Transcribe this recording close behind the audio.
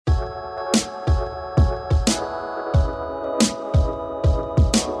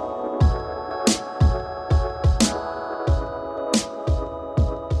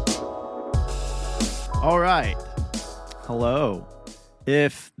Hello.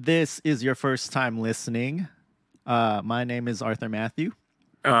 If this is your first time listening, my name is Arthur Matthew.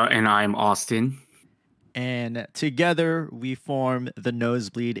 And I'm Austin. And together we form the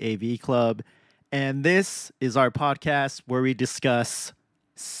Nosebleed AV Club. And this is our podcast where we discuss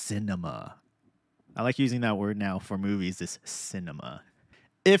cinema. I like using that word now for movies, is cinema.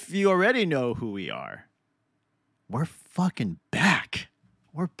 If you already know who we are, we're fucking back.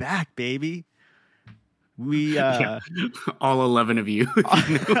 We're back, baby. We all 11 of you.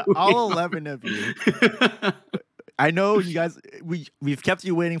 all 11 of you. I know you guys, we've kept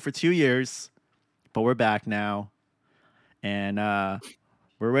you waiting for 2 years, but we're back now. And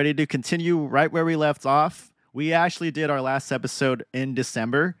we're ready to continue right where we left off. We actually did our last episode in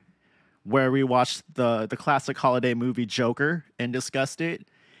December where we watched the classic holiday movie Joker and discussed it.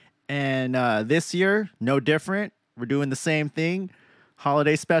 And this year, no different. We're doing the same thing.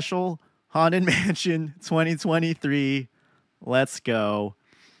 Holiday special, Haunted Mansion 2023. Let's go.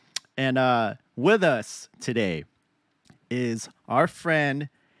 And with us today is our friend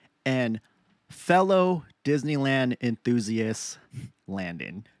and fellow Disneyland enthusiast,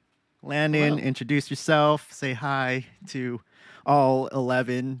 Landon. Landon, Hello. Introduce yourself. Say hi to all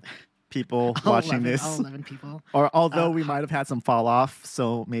 11 people watching this. All 11 people. Or although we might have had some fall off,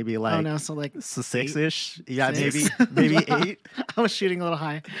 so maybe like Oh no, so like so 6-ish. Yeah, Six. maybe 8. I was shooting a little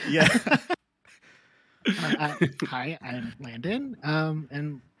high. Yeah. Hi, I'm Landon.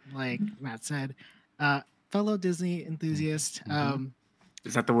 And like Matt said, fellow Disney enthusiast.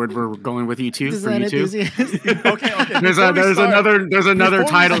 Is that the word we're going with you two? For Disneyland you two? enthusiast. Okay. There's another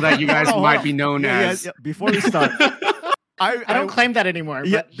title that you guys might be known as. Yeah. Before we start, I don't claim that anymore.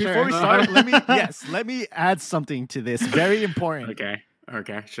 Yeah, But before sure. we start, let me add something to this. Very important.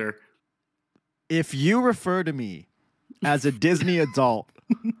 Okay, sure. If you refer to me as a Disney adult,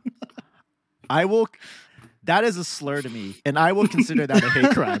 that is a slur to me, and I will consider that a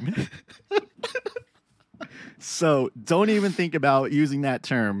hate crime. So don't even think about using that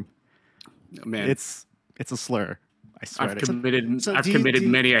term. Man, It's a slur. I swear. I've committed So I've do you- committed do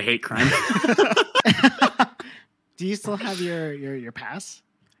you- many a hate crime. Do you still have your pass?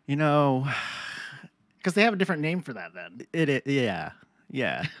 You know, Because they have a different name for that then.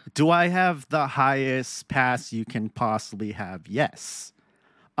 yeah. Do I have the highest pass you can possibly have? Yes.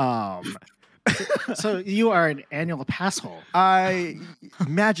 So you are an annual pass hole.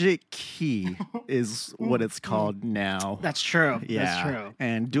 Magic Key is what it's called now. That's true. Yeah. That's true.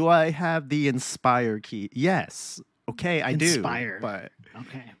 And do I have the Inspire Key? Yes. Okay, I Inspire. do. But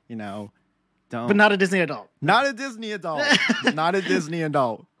Okay. don't. But not a Disney adult. Not a Disney adult. Not a Disney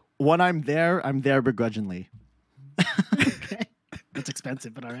adult. When I'm there begrudgingly. Okay. That's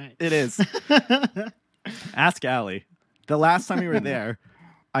expensive, but all right. It is. Ask Allie. The last time we were there,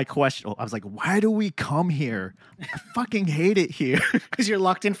 I was like, why do we come here? I fucking hate it here. Because you're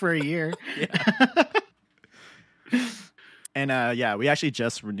locked in for a year. And we actually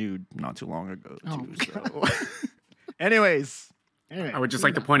just renewed not too long ago too. Oh, So anyways, Anyway, I would just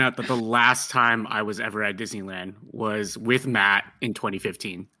like to point out that the last time I was ever at Disneyland was with Matt in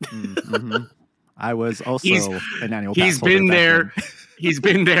 2015. I was also an annual pass He's holder been back there. then. He's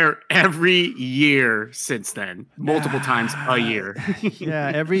been there every year since then, multiple times a year.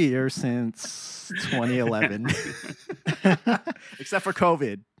 Yeah, every year since 2011. Except for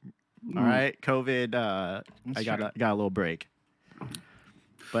COVID. All right, COVID. I got a little break.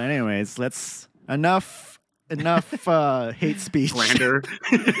 But anyways, enough hate speech. Slander.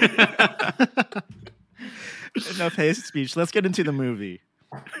 Enough hate speech. Let's get into the movie.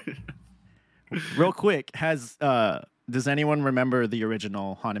 Real quick, does anyone remember the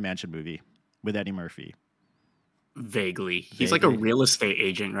original Haunted Mansion movie with Eddie Murphy? Vaguely. He's like a real estate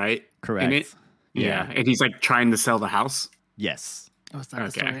agent, right? Correct. In it? Yeah. And he's like trying to sell the house. Yes. Oh, is that the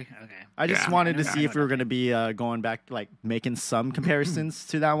Okay. story? Okay. I just Yeah. wanted to I see if we know were going to be going back, like making some comparisons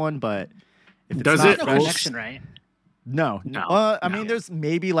to that one, but if it's Does not it? No fresh- connection, right? No. No. I mean, there's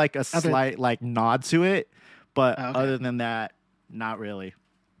maybe like a slight like nod to it, but Okay. other than that, not really.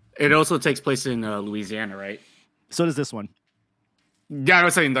 It also takes place in Louisiana, right? So does this one. Yeah, I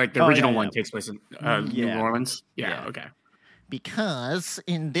was saying like the Oh, original yeah, one yeah. takes place in Yeah. New Orleans. Yeah, Yeah. okay. Because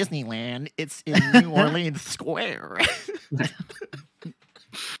in Disneyland, it's in New Orleans Square.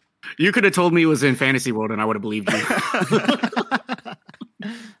 You could have told me it was in Fantasy World and I would have believed you.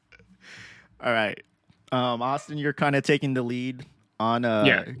 All right. Austin, you're kind of taking the lead on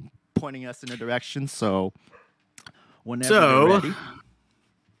pointing us in a direction. So whenever you're ready.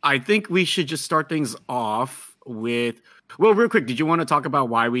 I think we should just start things off with, well, real quick, did you want to talk about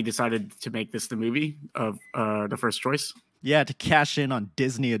why we decided to make this the movie of the first choice? Yeah, to cash in on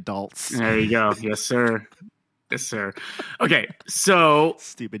Disney adults. There you go. Yes, sir. Yes, sir. Okay, so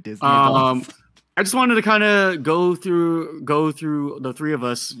Stupid Disney adults. I just wanted to kind of go through the three of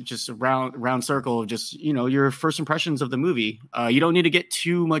us, just a round circle of just your first impressions of the movie. You don't need to get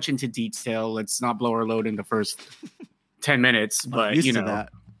too much into detail. Let's not blow our load in the first 10 minutes, but used to that.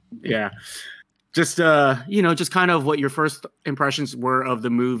 yeah. Just just kind of what your first impressions were of the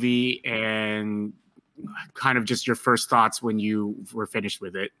movie and kind of just your first thoughts when you were finished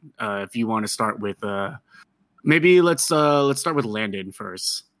with it. If you want to start with maybe let's start with Landon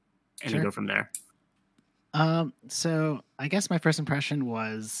first and then go from there. So I guess my first impression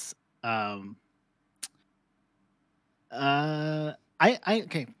was okay.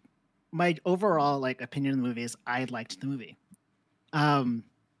 My overall opinion of the movie is I liked the movie.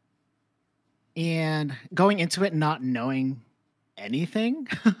 And going into it not knowing anything,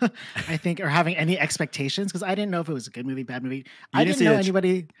 I think, or having any expectations, because I didn't know if it was a good movie, bad movie. I didn't know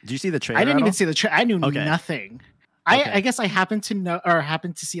anybody. Did you see the trailer? I didn't even see the trailer. I knew nothing. Okay. I guess I happened to know or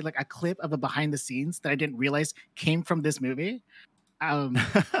happened to see a clip of a behind the scenes that I didn't realize came from this movie.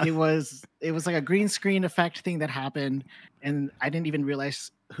 It was like a green screen effect thing that happened, and I didn't even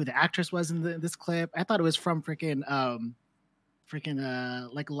realize who the actress was in this clip. I thought it was from freaking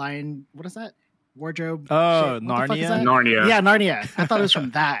Lion. What is that? Wardrobe. Oh, shit. Narnia. Narnia. Yeah, Narnia. I thought it was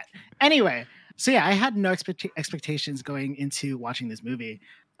from that. Anyway, so yeah, I had no expectations going into watching this movie.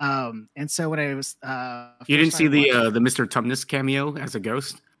 And so when I was, you didn't see the Mr. Tumnus cameo as a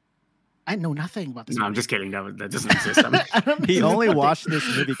ghost? I know nothing about this. No, movie. I'm just kidding. That doesn't exist. He only watched this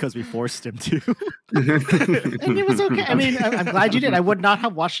movie because we forced him to. And it was okay. I mean, I'm glad you did. I would not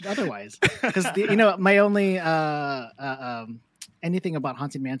have watched it otherwise, because my only anything about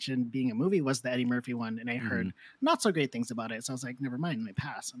Haunted Mansion being a movie was the Eddie Murphy one, and I heard not so great things about it. So I was like, never mind, I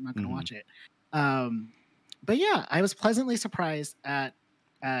pass. I'm not going to watch it. But yeah, I was pleasantly surprised at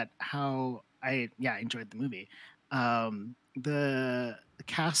how I enjoyed the movie. The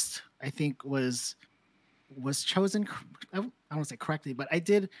cast, I think, was chosen. I don't want to say correctly, but I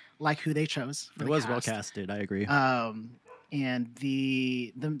did like who they chose. It was well casted. I agree. And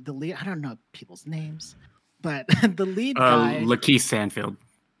the lead, I don't know people's names, but the lead guy, Lakeith Stanfield.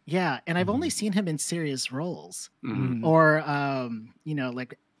 Yeah, and I've only seen him in serious roles, Mm-hmm. or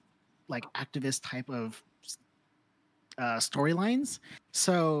like activist type of storylines.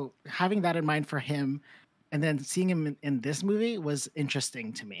 So having that in mind for him, and then seeing him in this movie was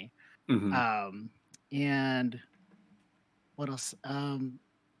interesting to me. Mm-hmm. And what else? I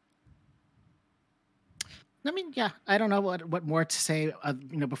mean, yeah, I don't know what more to say,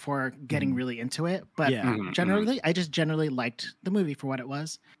 before getting really into it. But I just generally liked the movie for what it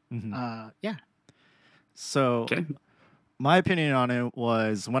was. Mm-hmm. Yeah. So, my opinion on it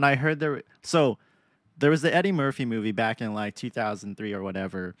was when I heard there was the Eddie Murphy movie back in like 2003 or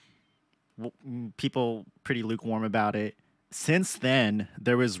whatever. People pretty lukewarm about it. Since then,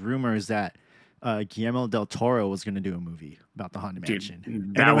 there was rumors that Guillermo del Toro was going to do a movie about the Haunted Mansion.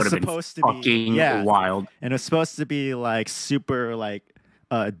 Dude, that would have been fucking wild. And it was supposed to be like super like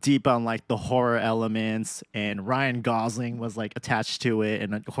deep on like the horror elements, and Ryan Gosling was like attached to it,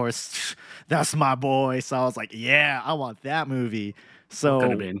 and of course that's my boy. So I was like, yeah, I want that movie.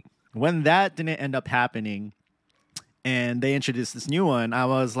 So when that didn't end up happening and they introduced this new one, I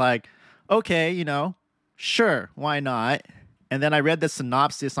was like, okay, sure, why not? And then I read the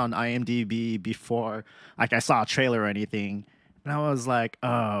synopsis on IMDb before like I saw a trailer or anything, and I was like,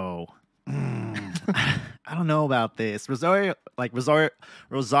 oh, I don't know about this. Rosario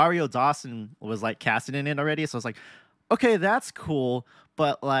Dawson was like casted in it already, so I was like, okay, that's cool,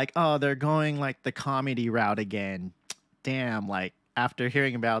 but like, oh, they're going like the comedy route again. Damn, like after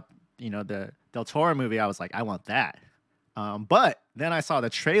hearing about the Del Toro movie, I was like, I want that. But then I saw the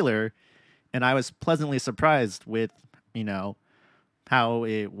trailer, and I was pleasantly surprised with how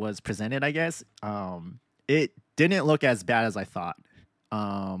it was presented, I guess. It didn't look as bad as I thought.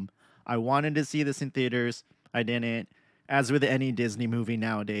 I wanted to see this in theaters. I didn't. As with any Disney movie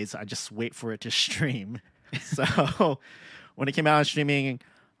nowadays, I just wait for it to stream. So when it came out on streaming,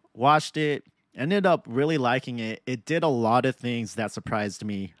 watched it, ended up really liking it. It did a lot of things that surprised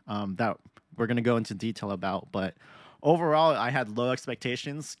me that we're going to go into detail about. But overall, I had low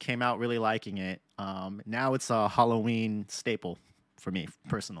expectations, came out really liking it. Now it's a Halloween staple for me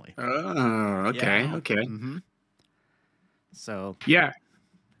personally. Oh, okay. Yeah. Okay. Mm-hmm. So yeah,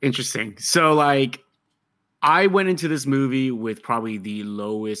 interesting. So like, I went into this movie with probably the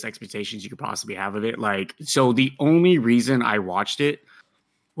lowest expectations you could possibly have of it. Like, so the only reason I watched it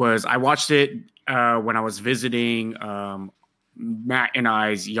was when I was visiting Matt and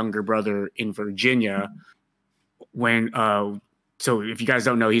I's younger brother in Virginia when so if you guys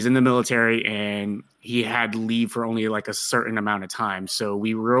don't know, he's in the military and he had to leave for only like a certain amount of time. So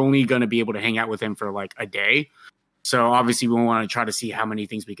we were only going to be able to hang out with him for like a day. So obviously we want to try to see how many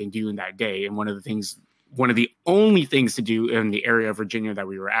things we can do in that day. And one of the only things to do in the area of Virginia that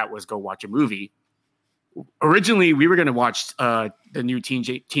we were at was go watch a movie. Originally, we were going to watch the new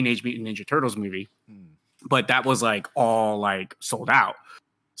Teenage Mutant Ninja Turtles movie, but that was like all like sold out.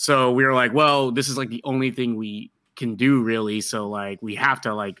 So we were like, well, this is like the only thing we can do really. So like we have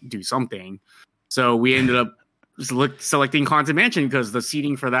to like do something. So we ended up selecting Haunted Mansion because the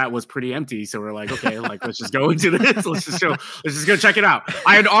seating for that was pretty empty. So we're like, okay, like let's just go into this. Let's just go check it out.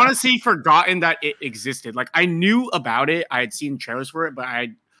 I had honestly forgotten that it existed. Like I knew about it. I had seen trailers for it, but I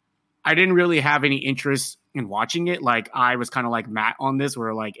didn't really have any interest in watching it. Like I was kind of like Matt on this,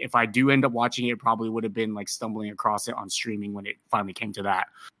 where like if I do end up watching it, probably would have been like stumbling across it on streaming when it finally came to that.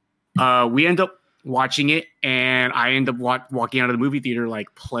 We end up watching it, and I end up walking out of the movie theater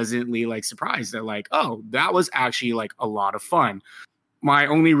like pleasantly like surprised that like, oh, that was actually like a lot of fun. My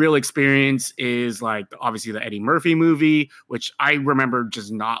only real experience is like obviously the Eddie Murphy movie, which I remember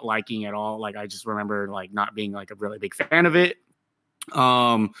just not liking at all. Like I just remember like not being like a really big fan of it.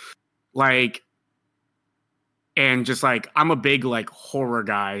 Like, and just like, I'm a big like horror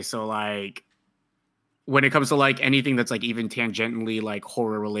guy. So like when it comes to like anything that's like even tangentially like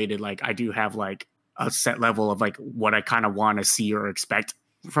horror related, like I do have like a set level of like what I kind of want to see or expect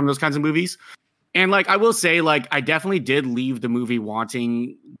from those kinds of movies. And like, I will say like, I definitely did leave the movie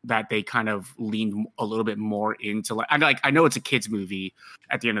wanting that they kind of leaned a little bit more into like, I know it's a kid's movie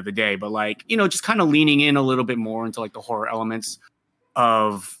at the end of the day, but like, you know, just kind of leaning in a little bit more into like the horror elements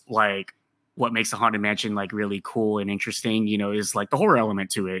of like what makes the Haunted Mansion like really cool and interesting, you know, is like the horror element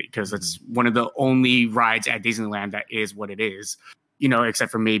to it, because it's one of the only rides at Disneyland that is what it is, you know,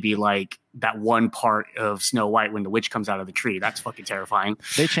 except for maybe like that one part of Snow White when the witch comes out of the tree. That's fucking terrifying.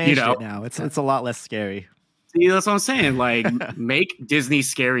 They changed it now. It's a lot less scary. See, that's what I'm saying. Like, make Disney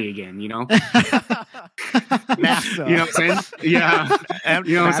scary again, you know? NASA. You know what I'm saying? Yeah.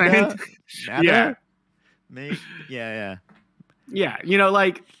 You know what I'm saying? NASA? Yeah. Yeah. Yeah, you know,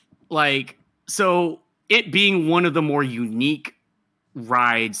 like, so it being one of the more unique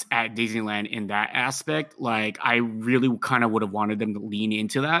rides at Disneyland in that aspect, like, I really kind of would have wanted them to lean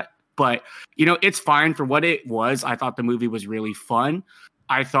into that. But, you know, it's fine for what it was. I thought the movie was really fun.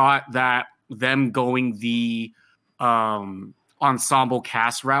 I thought that them going the ensemble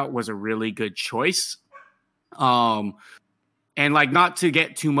cast route was a really good choice. And like, not to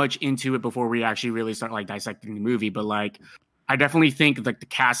get too much into it before we actually really start like dissecting the movie, but like, I definitely think like the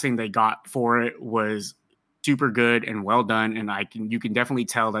casting they got for it was super good and well done. And you can definitely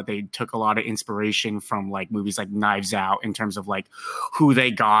tell that they took a lot of inspiration from like movies like Knives Out in terms of like who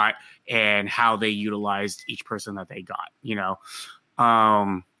they got and how they utilized each person that they got, you know?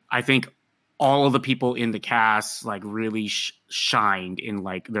 I think all of the people in the cast like really shined in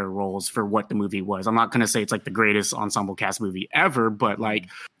like their roles for what the movie was. I'm not going to say it's like the greatest ensemble cast movie ever, but like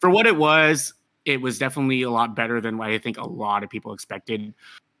for what it was definitely a lot better than what I think a lot of people expected.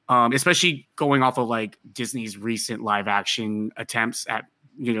 Especially going off of like Disney's recent live action attempts at,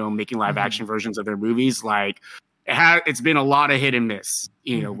 you know, making live action versions of their movies. Like it's been a lot of hit and miss,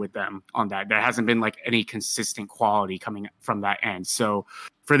 you know, with them on that. There hasn't been like any consistent quality coming from that end. So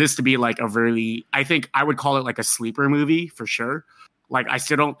for this to be like I think I would call it like a sleeper movie for sure. Like, I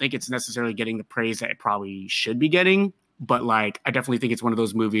still don't think it's necessarily getting the praise that it probably should be getting, but like, I definitely think it's one of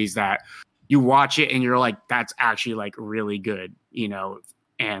those movies that you watch it and you're like, that's actually like really good, you know,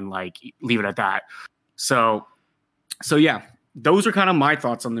 and like leave it at that. So yeah, those are kind of my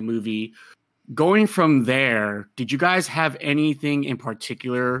thoughts on the movie. Going from there, did you guys have anything in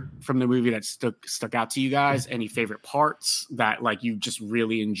particular from the movie that stuck out to you guys? Any favorite parts that like you just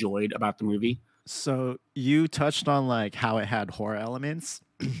really enjoyed about the movie? So you touched on like how it had horror elements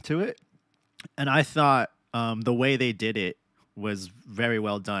to it, and I thought the way they did it was very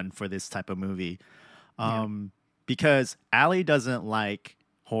well done for this type of movie. Because Allie doesn't like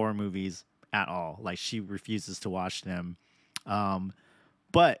horror movies at all. Like, she refuses to watch them.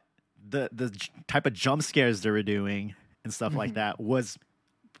 But the type of jump scares they were doing and stuff like that was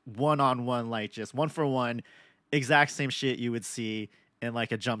one-on-one, like just one for one, exact same shit you would see in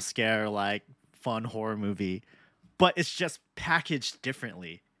like a jump scare, like fun horror movie. But it's just packaged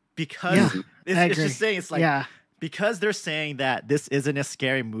differently because it's just saying, it's like, because they're saying that this isn't a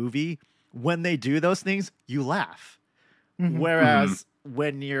scary movie, when they do those things, you laugh. Whereas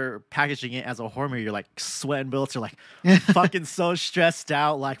when you're packaging it as a horror movie, you're like sweating bullets. You're like fucking so stressed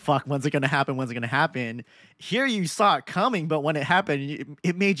out. Like, fuck, when's it gonna happen? When's it gonna happen? Here you saw it coming, but when it happened,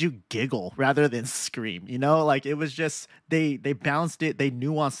 it made you giggle rather than scream. You know, like it was just they balanced it, they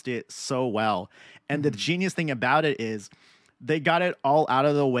nuanced it so well. And the genius thing about it is they got it all out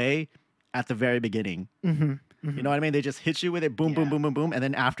of the way at the very beginning. You know what I mean? They just hit you with it, boom, boom, boom, boom, boom, and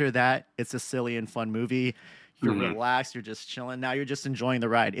then after that, it's a silly and fun movie. You're relaxed. You're just chilling. Now you're just enjoying the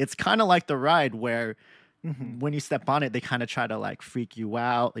ride. It's kind of like the ride where when you step on it, they kind of try to like freak you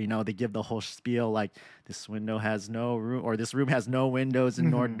out. You know, they give the whole spiel like this window has no room or this room has no windows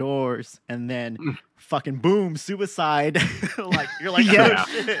and nor doors. And then fucking boom, suicide. Like you're like, oh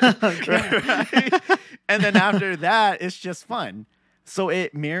shit. Right? And then after that, it's just fun. So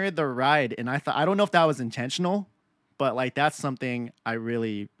it mirrored the ride. And I don't know if that was intentional, but like that's something I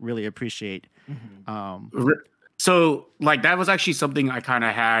really, really appreciate. So like that was actually something I kind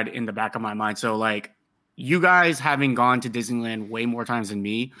of had in the back of my mind. So like you guys having gone to Disneyland way more times than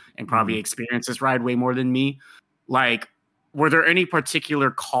me and probably experienced this ride way more than me, like were there any particular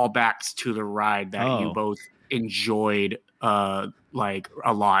callbacks to the ride that you both enjoyed like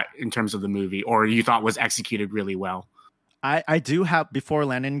a lot in terms of the movie or you thought was executed really well? I do have, before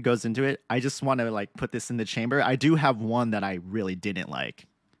Landon goes into it, I just want to like put this in the chamber. I do have one that I really didn't like.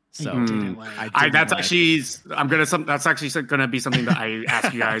 So that's actually gonna be something that I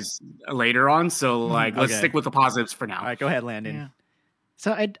ask you guys later on. So like let's stick with the positives for now. All right, go ahead, Landon. Yeah.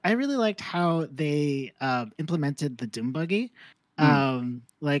 So I really liked how they implemented the doom buggy.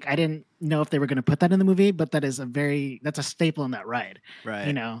 Like I didn't know if they were going to put that in the movie, but that's a staple in that ride. Right.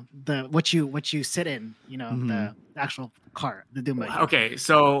 You know, what you sit in, you know, the actual car, the doom buggy. Okay,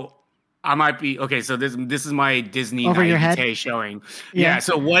 so I might be okay. So this is my Disney over your head showing. Yeah.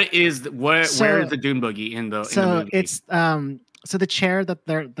 So where is the doom buggy in the movie? It's so the chair that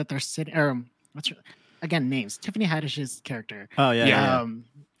they're sitting again names Tiffany Haddish's character. Oh yeah.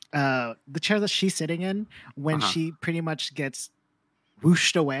 The chair that she's sitting in when she pretty much gets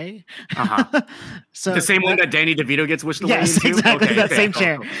whooshed away. So the same one that Danny DeVito gets whooshed away into? Exactly. That same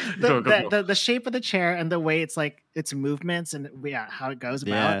chair. Go. The shape of the chair and the way it's like its movements and how it goes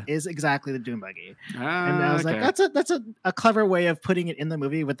about is exactly the doom buggy. And I was like, that's a clever way of putting it in the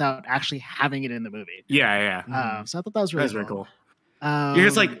movie without actually having it in the movie. Yeah. So I thought that was really cool.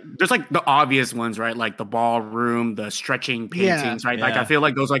 There's like the obvious ones, right? Like the ballroom, the stretching paintings, right? Like I feel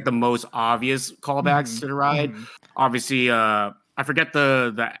like those are like the most obvious callbacks to the ride. Obviously, I forget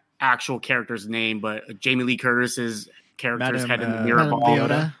the actual character's name, but Jamie Lee Curtis's character's head in the mirror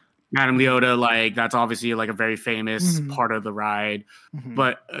ball. Madame Leota, like that's obviously like a very famous part of the ride.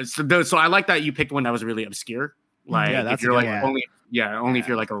 But so I like that you picked one that was really obscure. Like if you're like only if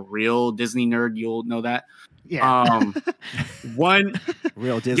you're like a real Disney nerd, you'll know that. One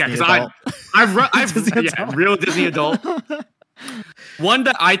real Disney adult. I've real Disney adult. One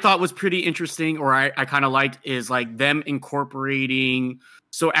that I thought was pretty interesting, or I kind of liked, is like them incorporating.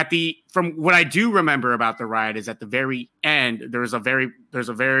 So from what I do remember about the ride is at the very end, there's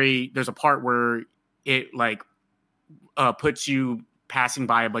a part where it like puts you passing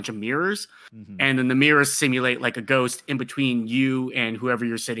by a bunch of mirrors, and then the mirrors simulate like a ghost in between you and whoever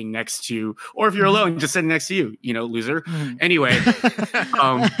you're sitting next to, or if you're alone, just sitting next to you, you know, loser. Anyway,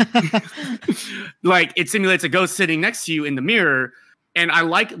 like it simulates a ghost sitting next to you in the mirror, and I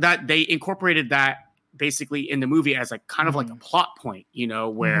like that they incorporated that basically in the movie as like kind of like a plot point, you know,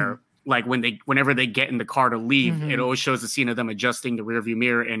 where like whenever they get in the car to leave, it always shows the scene of them adjusting the rearview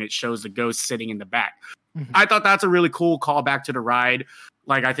mirror, and it shows the ghost sitting in the back. I thought that's a really cool callback to the ride.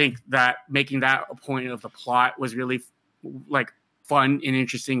 Like, I think that making that a point of the plot was really like fun and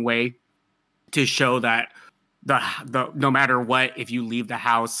interesting way to show that the no matter what, if you leave the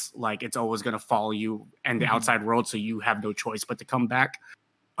house, like it's always going to follow you and the outside world. So you have no choice but to come back.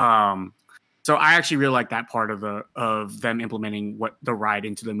 So I actually really like that part of them implementing the ride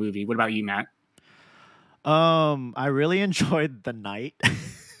into the movie. What about you, Matt? I really enjoyed the night.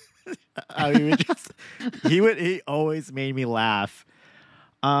 I mean, he always made me laugh.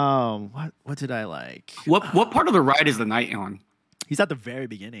 What did I like? What part of the ride is the night on? He's at the very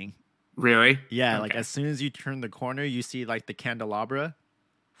beginning. Really? Yeah, okay. Like as soon as you turn the corner, you see like the candelabra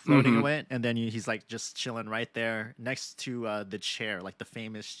floating away, and then he's like just chilling right there next to the chair, like the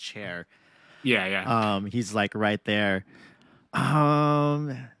famous chair. Yeah. He's like right there.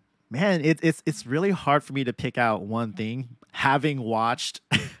 Man, it's really hard for me to pick out one thing, having watched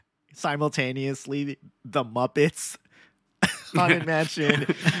simultaneously the Muppets, Haunted Mansion,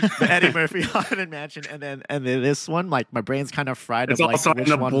 the Eddie Murphy Haunted Mansion, and then this one, like my brain's kind of fried. It's of all like starting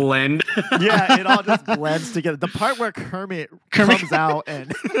which to one. blend. Yeah, it all just blends together. The part where Kermit comes out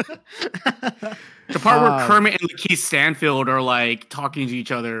and The part where Kermit and Lakeith Stanfield are like talking to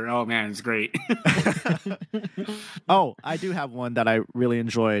each other. Oh man, it's great. Oh, I do have one that I really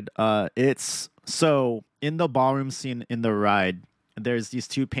enjoyed. It's so in the ballroom scene in the ride, there's these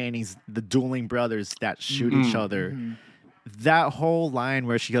two paintings, the dueling brothers that shoot each other. Mm-hmm. That whole line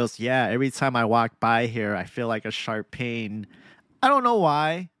where she goes, "Yeah, every time I walk by here, I feel like a sharp pain." I don't know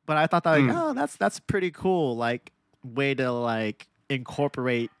why, but I thought that like, oh, that's pretty cool. Like way to like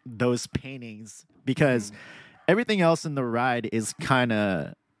incorporate those paintings because everything else in the ride is kind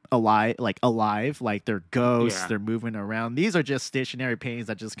of alive, like they're ghosts, they're moving around. These are just stationary paintings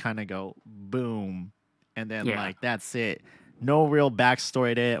that just kind of go boom, and then like that's it. No real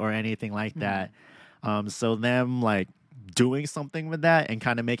backstory to it or anything like that. So them like doing something with that and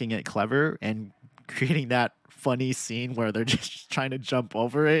kind of making it clever and creating that funny scene where they're just trying to jump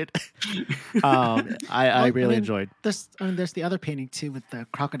over it. I really enjoyed. There's the other painting too with the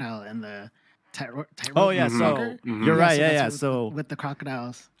crocodile and the tightrope. Oh yeah, so you're right. Yeah. So with the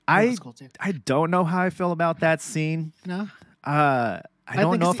crocodiles, I don't know how I feel about that scene. No, I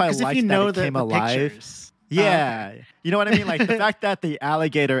don't know if I liked that it came alive. Pictures. Yeah, you know what I mean. Like the fact that the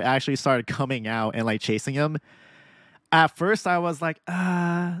alligator actually started coming out and like chasing him. At first, I was like,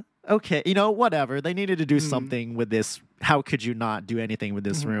 okay, whatever. They needed to do something with this. How could you not do anything with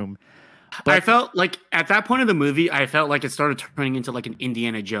this room? But I felt like at that point of the movie, I felt like it started turning into like an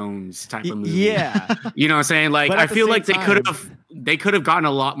Indiana Jones type of movie. Yeah, you know what I'm saying? Like I feel like they could have gotten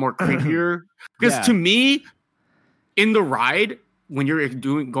a lot more creepier because to me, in the ride when you're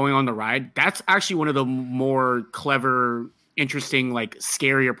going on the ride, that's actually one of the more clever, interesting, like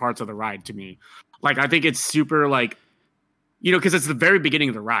scarier parts of the ride to me. Like I think it's super like. Because it's the very beginning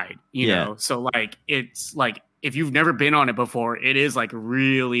of the ride, you know? So, like, it's like, if you've never been on it before, it is, like,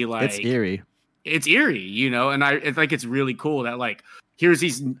 really, like... It's eerie. It's eerie, and I think it's really cool that, like, here's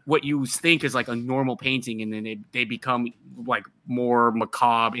these, what you think is, like, a normal painting, and then they become, like, more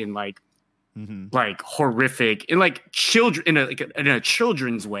macabre and, like, like, horrific. And, like, children, in a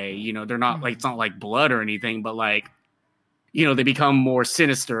children's way, they're not, like, it's not, like, blood or anything, but, like, they become more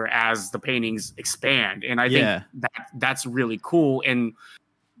sinister as the paintings expand. And I think that's really cool. And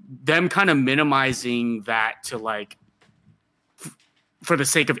them kind of minimizing that to like, for the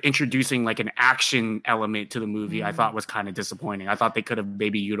sake of introducing like an action element to the movie, I thought was kind of disappointing. I thought they could have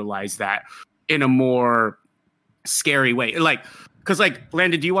maybe utilized that in a more scary way. Like, cause like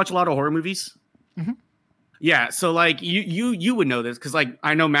Landon, do you watch a lot of horror movies? Mm-hmm. Yeah. So like you would know this. Cause like,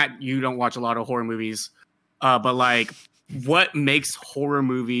 I know Matt, you don't watch a lot of horror movies, but like, what makes horror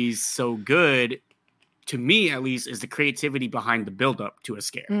movies so good, to me at least, is the creativity behind the buildup to a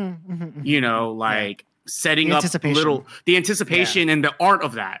scare. Setting up the anticipation and the art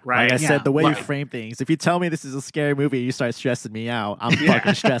of that, right? Like I said, the way you frame things. If you tell me this is a scary movie, you start stressing me out. I'm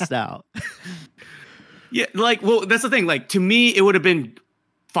fucking stressed out. Yeah, like, well, that's the thing. Like, to me, it would have been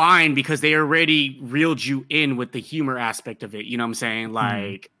fine because they already reeled you in with the humor aspect of it. You know what I'm saying?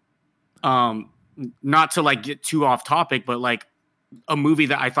 Like, not to like get too off topic, but like a movie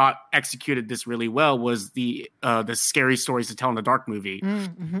that I thought executed this really well was the Scary Stories to Tell in the Dark movie,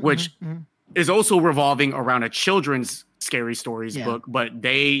 which is also revolving around a children's scary stories book, but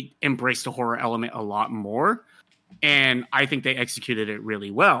they embraced the horror element a lot more. And I think they executed it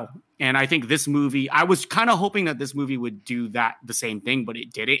really well. And I think this movie, I was kind of hoping that this movie would do the same thing, but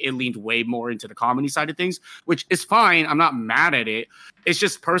it didn't. It leaned way more into the comedy side of things, which is fine. I'm not mad at it. It's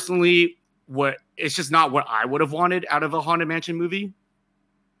just personally it's just not what I would have wanted out of a Haunted Mansion movie.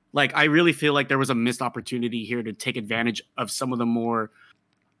 Like, I really feel like there was a missed opportunity here to take advantage of some of the more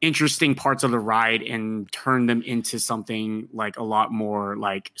interesting parts of the ride and turn them into something like a lot more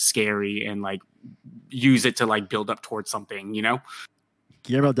like scary and like use it to like build up towards something,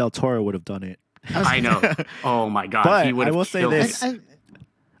 Guillermo del Toro would have done it. I know. Oh my God. But he would have I will say this.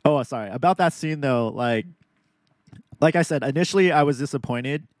 Oh, sorry. About that scene though, like I said, initially I was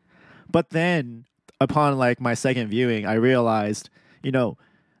disappointed, but then upon like my second viewing, I realized,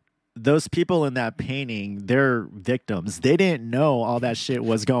 those people in that painting, they're victims. They didn't know all that shit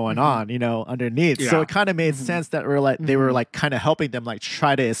was going on, underneath. Yeah. So it kind of made sense that they were like kind of helping them like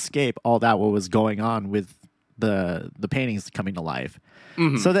try to escape all that what was going on with the paintings coming to life.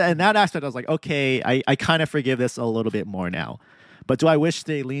 So in that aspect, I was like, okay, I kind of forgive this a little bit more now. But do I wish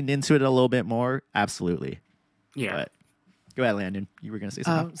they leaned into it a little bit more? Absolutely. Yeah. But go ahead, Landon. You were going to say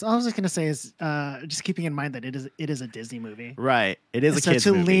something. So all I was just going to say is just keeping in mind that it is a Disney movie. Right. It is a kids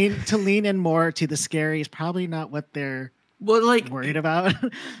movie. To lean in more to the scary is probably not what they're Well, like worried about.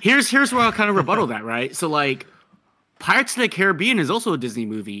 here's where I'll kind of rebuttal that, right? So like Pirates of the Caribbean is also a Disney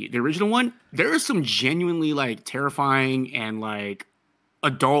movie. The original one, there are some genuinely like terrifying and like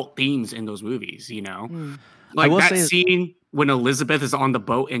adult themes in those movies, you know? Like that scene when Elizabeth is on the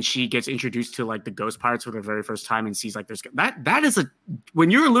boat and she gets introduced to like the ghost pirates for the very first time and sees like there's that is when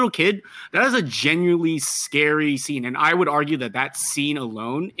you're a little kid, that is a genuinely scary scene. And I would argue that scene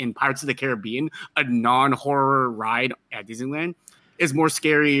alone in Pirates of the Caribbean, a non-horror ride at Disneyland, is more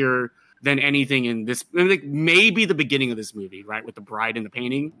scarier than anything in this. Like maybe the beginning of this movie, right, with the bride and the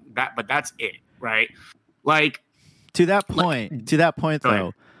painting. But that's it, right? Like to that point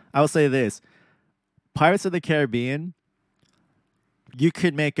though, I will say this: Pirates of the Caribbean, you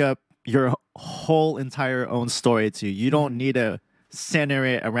could make up your whole entire own story too. You don't need to center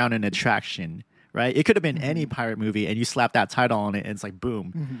it around an attraction, right? It could have been any pirate movie, and you slap that title on it, and it's like,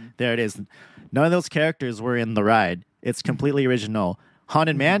 boom, there it is. None of those characters were in the ride. It's completely original.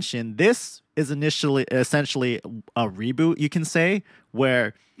 Haunted Mansion, this is essentially a reboot, you can say,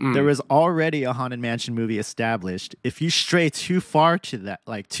 where there was already a Haunted Mansion movie established. If you stray too far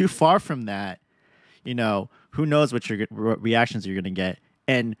from that, you know, who knows what your reactions you're going to get.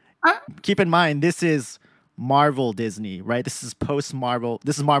 And keep in mind, this is Marvel Disney, right? This is post-Marvel.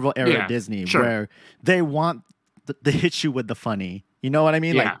 This is Marvel era Disney, where they want to hit you with the funny. You know what I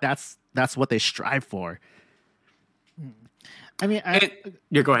mean? Like that's what they strive for. I mean,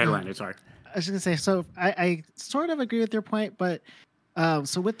 go ahead, Landon. Sorry. I was just gonna say. So I sort of agree with your point, but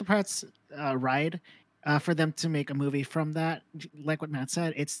so with the Pirates ride, for them to make a movie from that, like what Matt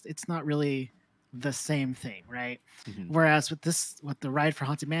said, it's not really the same thing, right? Whereas with the ride for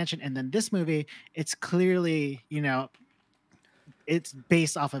Haunted Mansion and then this movie, it's clearly, you know, it's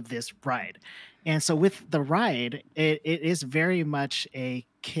based off of this ride. And so with the ride, it is very much a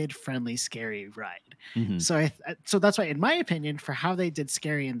kid-friendly scary ride. So that's why, in my opinion, for how they did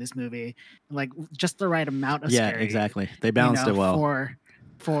scary in this movie, like just the right amount of scary. Yeah, exactly. They balanced it well.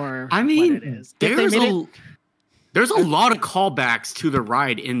 For I mean, what it is. There's a lot of callbacks to the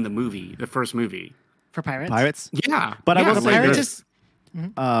ride in the movie, the first movie. For Pirates? Pirates? Yeah. But I will say Pirates this.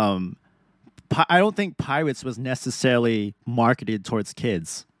 I don't think Pirates was necessarily marketed towards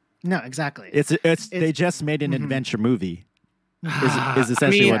kids. No, exactly. It's they just made an adventure movie. Is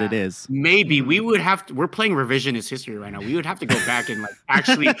essentially what it is. Maybe we would have to, we're playing revisionist history right now. We would have to go back and like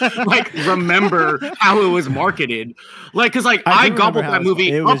actually like remember how it was marketed. Like, cause like I gobbled that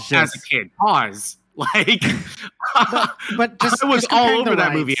movie up as a kid. Pause. Like, but just, I was just all comparing over the that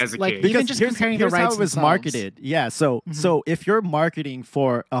rides, movie as a like, kid. Even Because just comparing the here's rides how it was themselves. marketed. Yeah, so if you're marketing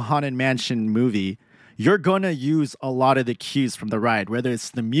for a Haunted Mansion movie, you're going to use a lot of the cues from the ride, whether it's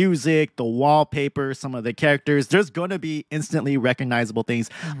the music, the wallpaper, some of the characters. There's going to be instantly recognizable things.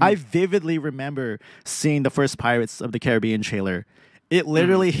 I vividly remember seeing the first Pirates of the Caribbean trailer. It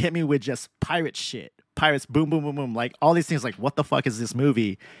literally hit me with just pirate shit. Pirates, boom, boom, boom, boom. Like all these things, like, what the fuck is this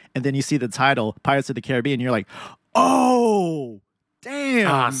movie? And then you see the title, Pirates of the Caribbean, and you're like, oh,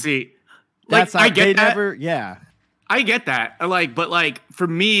 damn. See, that's like, I get that. I get that. Like, but like for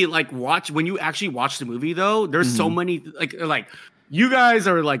me, like when you actually watch the movie though, there's so many like you guys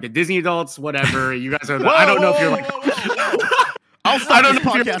are like the Disney adults, whatever. You guys are the, I don't know if you're like I'll stop this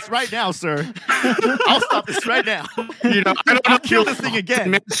podcast right now, sir. I'll stop this right now. You know, I don't know if you're this thing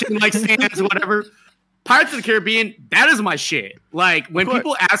again. Like stands, whatever. Pirates of the Caribbean, that is my shit. Like when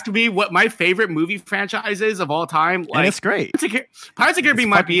people ask me what my favorite movie franchise is of all time, like and it's great. Pirates of the Caribbean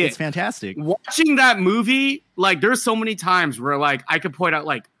might be it. It's fantastic. Watching that movie, like there's so many times where like I could point out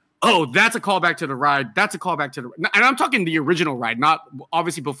like, oh, that's a callback to the ride. That's a callback to the, and I'm talking the original ride, not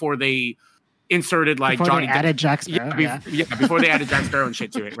obviously before they inserted like before Johnny they added Jack Sparrow. Before they added Jack Sparrow and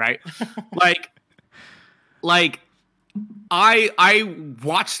shit to it, right? Like I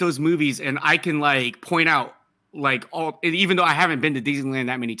watch those movies and I can like point out like all, even though I haven't been to Disneyland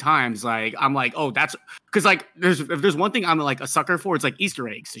that many times, like I'm like, oh, that's because like if there's one thing I'm like a sucker for, it's like Easter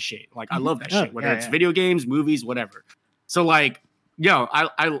eggs to shit. Like I love that shit, whether it's video games, movies, whatever. So like,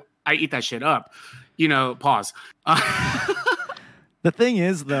 I eat that shit up. You know, pause. The thing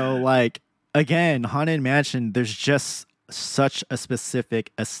is though, like again, Haunted Mansion, there's just such a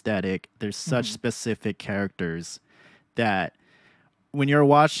specific aesthetic. There's such specific characters that when you're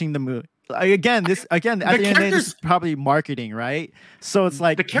watching the movie, again, at the end of the day, this is probably marketing, right? So it's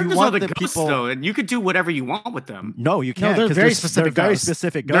like the characters are the ghosts, people, though, and you could do whatever you want with them. No, you can't. No, they're very specific. Very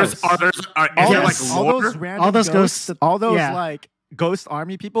specific ghosts. All those ghosts, all those like ghost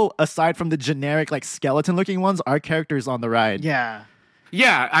army people, aside from the generic like skeleton looking ones, are characters on the ride. Yeah,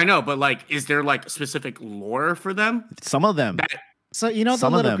 I know, but like, is there like specific lore for them? Some of them. So you know the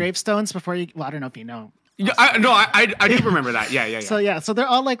little gravestones before you. Well, I don't know if you know. I do remember that. Yeah. So they're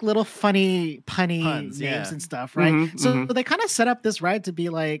all like little funny punny Puns, names yeah. and stuff, right? Mhm, So mhm. they kind of set up this ride to be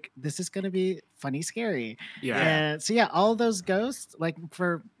like, this is going to be funny, scary. Yeah. And so all those ghosts, like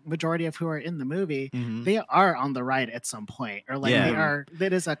for majority of who are in the movie, Mhm. they are on the ride at some point, or like Yeah. they are.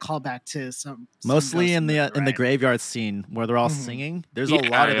 That is a callback to some Mostly ghosts in the ride. graveyard scene where they're all Mhm. singing. There's Yeah, a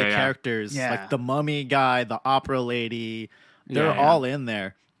lot of the yeah. characters, Yeah. like the mummy guy, the opera lady. They're Yeah. all in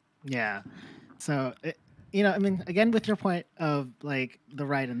there. Yeah. So, I mean, again, with your point of like the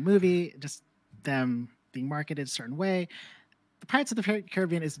ride in the movie, just them being marketed a certain way, the Pirates of the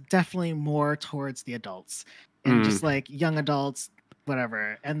Caribbean is definitely more towards the adults and just like young adults,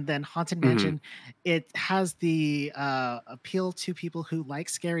 whatever. And then Haunted Mansion, it has the appeal to people who like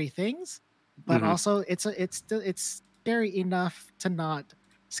scary things, but also it's scary enough to not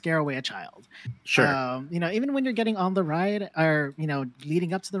scare away a child. Sure. Even when you're getting on the ride or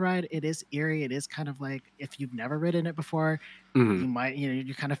leading up to the ride, it is eerie. It is kind of like if you've never ridden it before, you might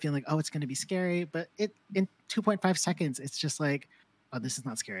you're kind of feeling like, oh, it's going to be scary, but it in 2.5 seconds it's just like, oh, this is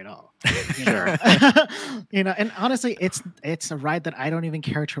not scary at all. Sure. And honestly, it's a ride that I don't even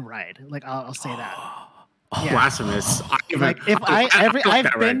care to ride. Like I'll say that. Yeah. Blasphemous. Like if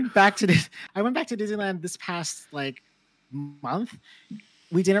I've been back to I went back to Disneyland this past like month.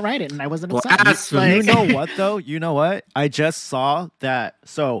 We didn't ride it, and I wasn't excited. You know what, though? You know what? I just saw that.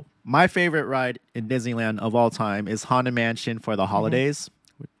 So my favorite ride in Disneyland of all time is Haunted Mansion for the holidays.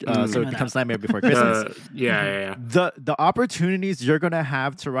 So it becomes Nightmare Before Christmas. Yeah. The opportunities you're going to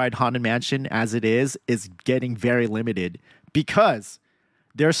have to ride Haunted Mansion as it is getting very limited because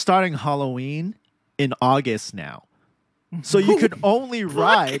they're starting Halloween in August now. So you could only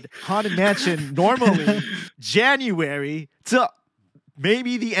ride Haunted Mansion normally January to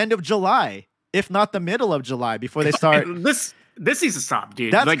maybe the end of July, if not the middle of July, before they start. This needs to stop,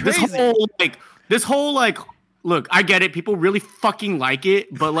 dude. That's like crazy. this whole look, I get it. People really fucking like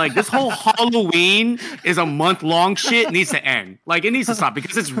it, but like this whole Halloween is a month-long shit needs to end. Like it needs to stop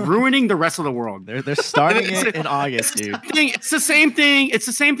because it's ruining the rest of the world. They're starting it in August, dude. It's the same thing. It's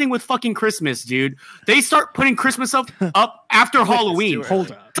the same thing with fucking Christmas, dude. They start putting Christmas up after Halloween.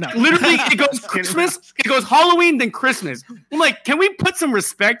 Hold up. No. Literally, it goes Christmas, it goes Halloween, then Christmas. I'm like, can we put some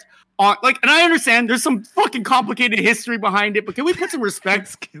respect on and I understand there's some fucking complicated history behind it, but can we put some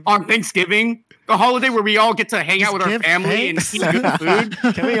respect on Thanksgiving, the holiday where we all get to hang out with our family and eat good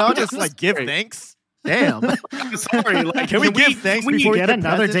food? Can we all just give thanks? Damn. I'm sorry. Can we give thanks before we get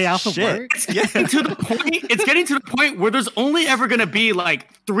another day off of work? It's getting to the point where there's only ever going to be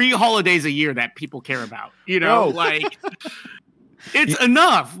 3 holidays a year that people care about. It's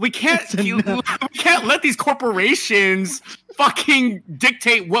enough. We can't let these corporations fucking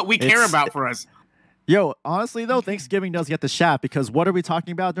dictate what we care about for us. Yo, honestly though, Thanksgiving does get the shaft because what are we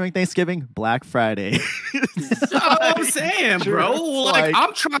talking about during Thanksgiving? Black Friday. That's what I'm saying, bro.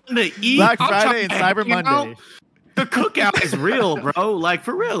 I'm trying to eat. Black Friday and Cyber Monday. The cookout is real, bro.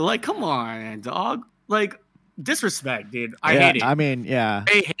 For real. Come on, dog. Disrespect, dude. I hate it. I mean, yeah.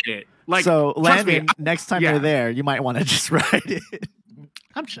 I hate it. So, Landon, next time you're there, you might want to just ride it.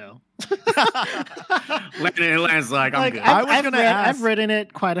 I'm chill. Landon's like, I'm good. I've ridden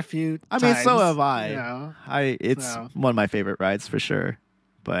it quite a few times. I mean, so have I. It's one of my favorite rides for sure.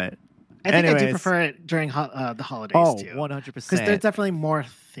 But I think I do prefer it during the holidays too. 100%. Because there's definitely more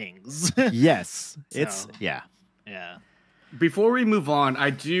things. Yes. It's, yeah. Yeah. Before we move on, I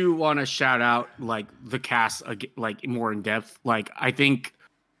do want to shout out the cast more in depth. I think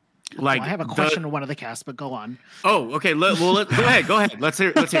I have a question on one of the cast, but go on. Oh, okay. Go ahead. Let's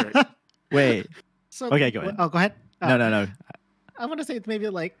hear it. Wait. Okay, go ahead. Oh, go ahead. No. I want to say it's maybe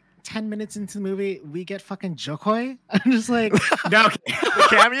 10 minutes into the movie, we get fucking Jo Koy. I'm just like, no, the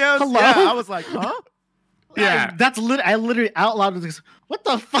cameos. Hello? Yeah, I was like, huh? Yeah, I literally out loud was like, what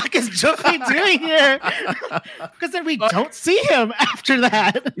the fuck is Jo Koy doing here? Because then we don't see him after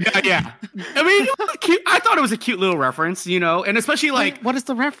that. Yeah. I mean, cute. I thought it was a cute little reference, and especially what is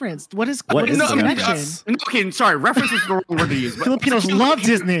the reference? What is the connection? Okay, sorry, reference is the wrong word to use. But Filipinos love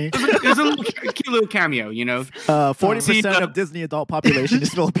Disney. There's a little cute little cameo, 40% of Disney adult population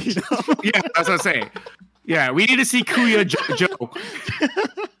is Filipino. Yeah, that's what I'm saying. Yeah, we need to see Kuya Joe.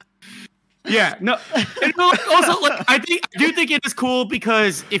 Yeah, no, and also I do think it is cool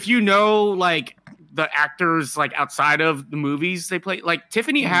because if the actors outside of the movies they play,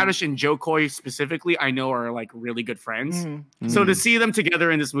 Tiffany Haddish and Jo Koy specifically, I know are really good friends. So to see them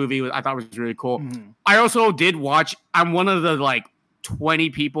together in this movie, I thought was really cool. I also did watch. I'm one of the 20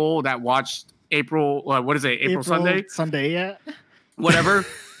 people that watched April. What is it? April Sunday? Sunday, yeah. Whatever.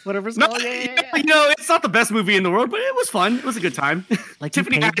 whatever it's No, called. Yeah. you know, it's not the best movie in the world, but it was fun. It was a good time. Like you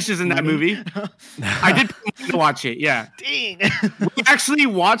Tiffany paid Haddish is in that money? movie. I did pay money to watch it. Yeah, Dang. we actually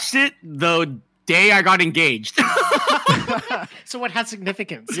watched it the day I got engaged. So what had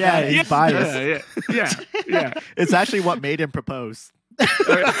significance? Yeah, Got it. he's biased. yeah. It's actually what made him propose.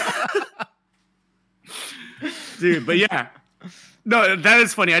 Dude, but yeah. No, that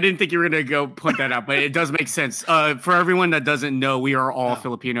is funny. I didn't think you were gonna go point that out, but it does make sense. For everyone that doesn't know, we are all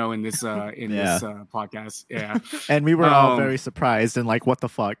Filipino in this this podcast. Yeah, And we were all very surprised and like, what the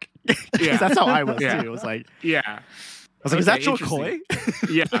fuck? Yeah. That's how I was too. Yeah. It was like, yeah. I was like, is that Jo Koy?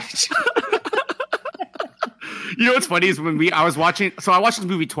 Yeah. You know what's funny is when I watched this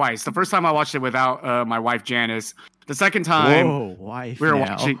movie twice. The first time I watched it without my wife Janice. The second time Whoa, wife. we were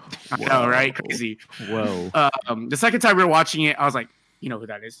now. watching, I know, right? Crazy. Whoa. The second time we were watching it, I was like, you know who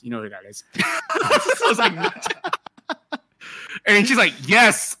that is? You know who that is? I was like, and she's like,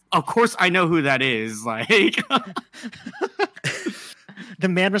 yes, of course I know who that is. Like, The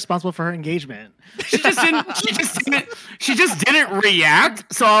man responsible for her engagement. she just didn't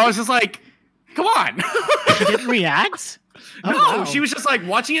react. So I was just like, come on. She didn't react? Oh, No, wow. she was just like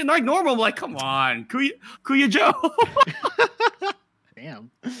watching it like normal. I'm like, come on, Kuya Joe.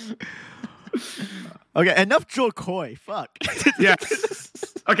 Damn. Okay, enough Jo Koy. Fuck. Yeah.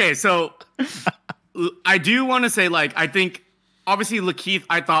 Okay, so I do want to say, like, I think obviously Lakeith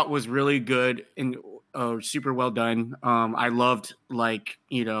I thought was really good and super well done. I loved, like,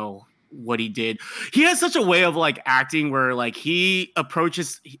 you know, what he did. He has such a way of like acting where like he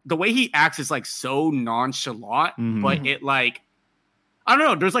approaches, the way he acts is like so nonchalant, but it like, I don't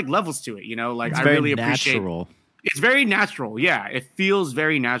know, there's like levels to it, you know, like It's I very really appreciate natural. it's very natural. Yeah, it feels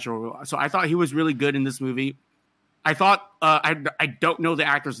very natural. So I thought he was really good in this movie. I thought I don't know the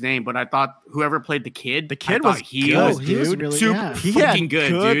actor's name, but I thought whoever played the kid was he good, was he was dude. really super yeah. He had fucking good,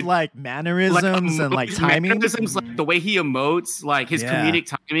 dude. like mannerisms and like his timing. mannerisms, like the way he emotes, like his Yeah.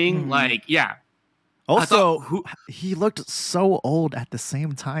 comedic timing, like yeah. Also, who- he looked so old at the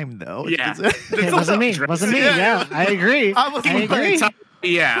same time, though. Yeah. It wasn't me. Wasn't me. Yeah, I agree. I was I like, agree.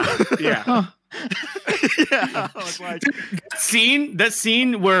 Yeah. Huh. yeah, I was like, That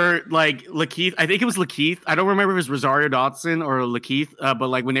scene where like Lakeith, I think it was Lakeith. I don't remember if it was Rosario Dawson or Lakeith, but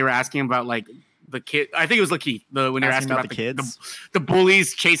like when they were asking him about like the kid, I think it was Lakeith. When they were asking about the kids, the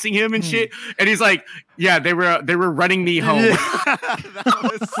bullies chasing him and shit, and he's like, "Yeah, they were running me home." Yeah.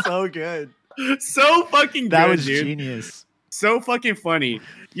 That was so good. So fucking good, That was dude. genius. So fucking funny.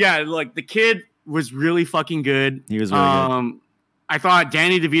 Yeah, like the kid was really fucking good. He was really good. I thought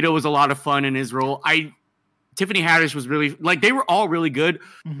Danny DeVito was a lot of fun in his role. Tiffany Haddish was really, like, they were all really good.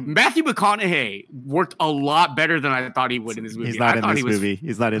 Matthew McConaughey worked a lot better than I thought he would in this movie. He's not in thought this movie.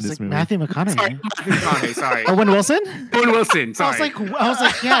 He's not in It's this like movie. Matthew McConaughey. Sorry, Matthew McConaughey, sorry. Owen Wilson? Owen Wilson, sorry. I was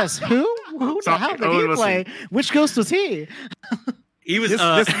like, yes. Who the Sorry, hell did Owen he Wilson. play? Which ghost was he? He was,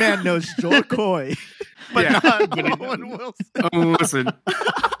 This man knows Jo Koy, but Yeah. not Owen Wilson. Owen Wilson.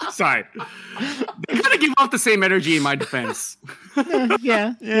 Sorry. They kind of give off the same energy in my defense.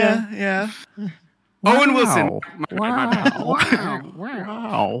 Yeah. Yeah. Owen Wilson.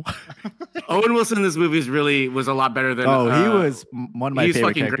 Wow. Owen Wilson in this movie was a lot better than. He was one of my he was favorite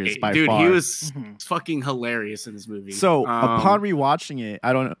fucking characters great, by dude. far. He was fucking hilarious in this movie. So upon rewatching it,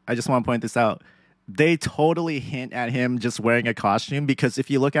 I just want to point this out. They totally hint at him just wearing a costume because if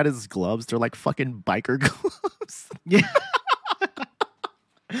you look at his gloves, they're like fucking biker gloves. Yeah.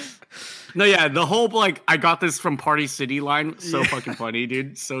 No, yeah, the whole like I got this from Party City line, so fucking funny,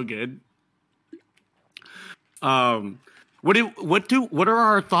 dude, so good. What are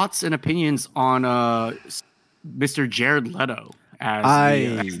our thoughts and opinions on Mr. Jared Leto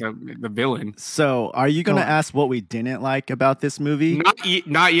as the villain? So, are you gonna ask what we didn't like about this movie?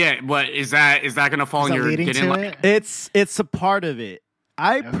 Not yet. But is that gonna fall in your leading didn't to like? it? It's a part of it.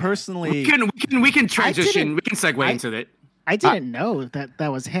 I personally We can transition. We can segue into it. I didn't know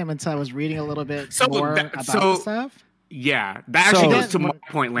that was him until I was reading a little bit more about the stuff. Yeah, that actually goes to my What-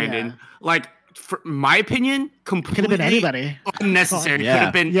 point, Landon. yeah. Like, for my opinion, completely Could have been anybody. unnecessary. Yeah. Could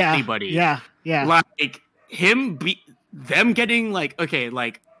have been Yeah. anybody. Yeah. Like them getting like, okay,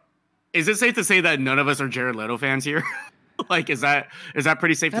 like, is it safe to say that none of us are Jared Leto fans here? Like, is that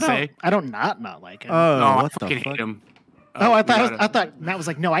pretty safe to say? I don't not like him. Oh, I what the fucking fuck? hate him. I thought Matt was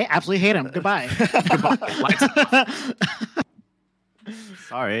like, no, I absolutely hate him. Goodbye.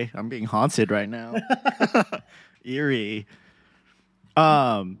 Sorry, I'm being haunted right now. Eerie.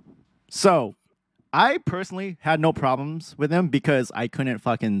 So I personally had no problems with him because I couldn't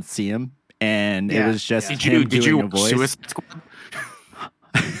fucking see him, and it was just him Did you doing a watch voice. Suicide Squad?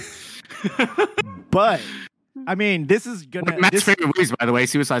 But I mean, this is gonna. Matt's favorite movies, by the way,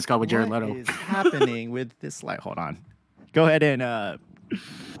 Suicide Squad with Jared Leto. What is happening with this light? Hold on. Go ahead and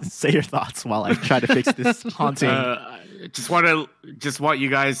say your thoughts while I try to fix this haunting. Just want you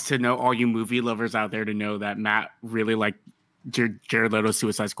guys to know, all you movie lovers out there, to know that Matt really liked Jared Leto's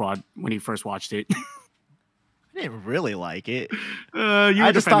Suicide Squad when he first watched it. I didn't really like it.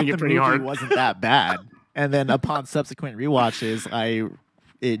 I just thought the movie wasn't that bad, and then upon subsequent rewatches,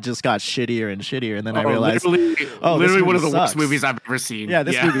 it just got shittier and shittier, and then I realized, literally one of the worst movies I've ever seen. Yeah,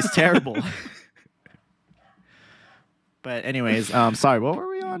 this movie's terrible. But anyways, sorry, what were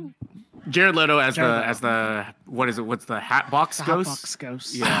we on? Jared Leto as the what is it? What's the Hatbox Ghost? Hatbox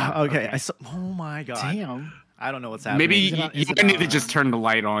Ghost. Yeah. Okay. Oh my god. Damn. I don't know what's happening. Maybe you need to just turn the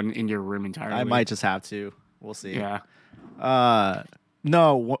light on in your room entirely. I might just have to. We'll see. Yeah.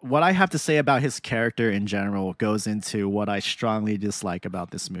 No, what I have to say about his character in general goes into what I strongly dislike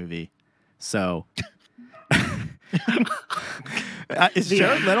about this movie. So, is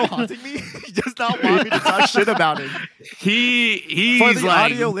Jared Leto haunting me? He does not want me to talk shit about him. He's for the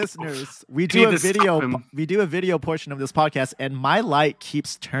like, audio listeners. We do a video portion of this podcast, and my light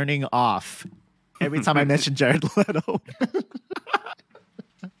keeps turning off every time I mention Jared Leto.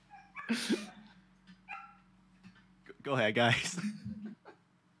 Go ahead, guys.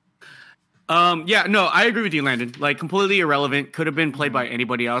 Yeah, no, I agree with you, Landon. Like, completely irrelevant. Could have been played by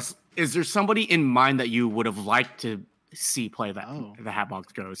anybody else. Is there somebody in mind that you would have liked to see play that the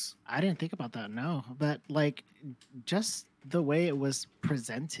Hatbox Ghost? I didn't think about that. No, but like, just the way it was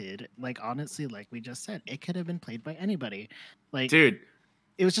presented, like, honestly, like we just said, it could have been played by anybody. Like, dude,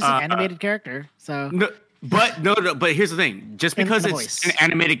 it was just an animated character. So no. But here's the thing. Just because it's an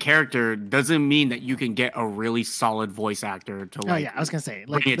animated character doesn't mean that you can get a really solid voice actor to like. Oh yeah, I was gonna say,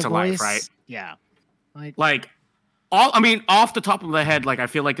 like, bring it to life, right? Yeah, off the top of the head, like, I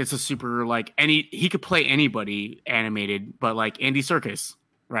feel like it's a super, like, he could play anybody animated, but like Andy Serkis,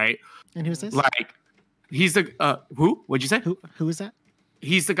 right? And who's this? Like, he's the who? What'd you say? Who is that?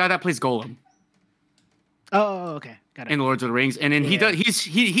 He's the guy that plays Golem. Oh, okay. Got it. In Lords of the Rings, and then he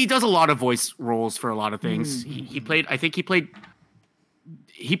does a lot of voice roles for a lot of things. Mm-hmm.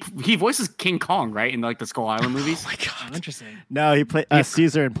 He voices King Kong, right, in like the Skull Island movies. Oh my god, interesting. No, he played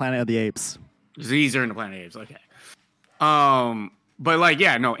Caesar in Planet of the Apes. Caesar in the Planet of the Apes. Okay. But like,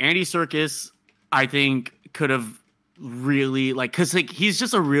 yeah, no, Andy Serkis, I think, could have really, like, because like he's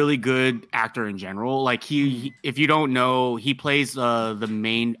just a really good actor in general. Like, he if you don't know, he plays the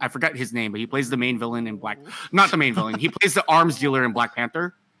main, I forgot his name, but he plays the main villain in not the main villain, he plays the arms dealer in Black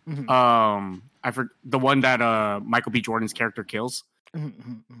Panther. Mm-hmm. The one that Michael B. Jordan's character kills.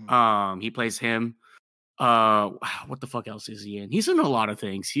 Mm-hmm. He plays him. What the fuck else is he in? He's in a lot of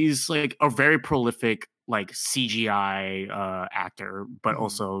things. He's like a very prolific, like, CGI actor, but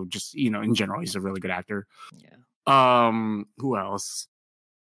also just, in general, he's a really good actor. Yeah. Who else?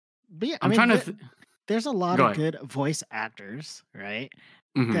 But yeah, there's a lot of good voice actors, right?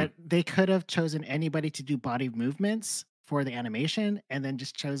 Mm-hmm. That they could have chosen anybody to do body movements for the animation, and then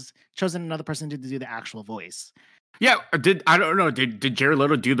just chosen another person to do the actual voice. Yeah, I don't know. Did Jared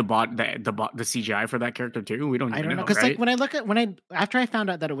Leto do the CGI for that character too? We don't. I don't know, because right? like after I found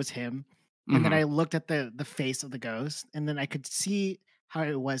out that it was him, and then I looked at the face of the ghost, and then I could see how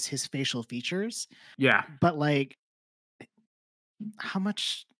it was his facial features. Yeah, but like, how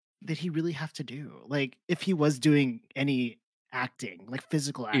much did he really have to do? Like, if he was doing any acting, like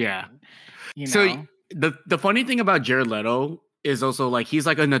physical acting. Yeah. So the funny thing about Jared Leto is also, like, he's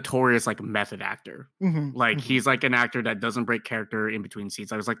like a notorious, like, method actor. Mm-hmm. Like, he's like an actor that doesn't break character in between scenes.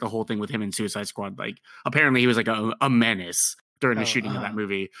 That was like the whole thing with him in Suicide Squad. Like, apparently he was like a menace during the shooting of that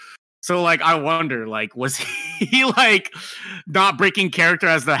movie. So, like, I wonder, like, was he like not breaking character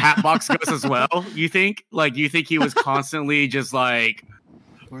as the Hatbox Ghost as well? You think? Like, you think he was constantly just like,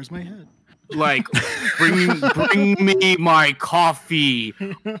 where's my head? Like, bring me my coffee,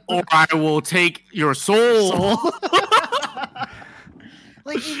 or I will take your soul.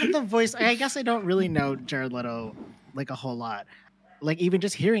 Like, even the voice, I guess I don't really know Jared Leto like a whole lot. Like, even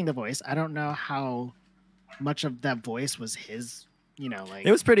just hearing the voice, I don't know how much of that voice was his. Like,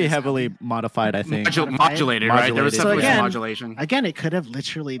 it was pretty heavily modified, I think. Modulated, right? There was some modulation. Again, it could have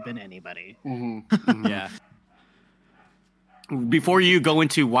literally been anybody. Mm-hmm. Mm-hmm. Yeah. Before you go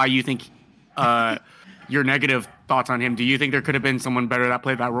into why you think your negative thoughts on him, do you think there could have been someone better that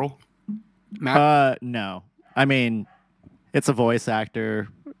played that role, Matt? No. I mean, it's a voice actor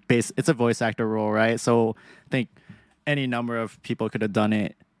it's a voice actor role, right? So I think any number of people could have done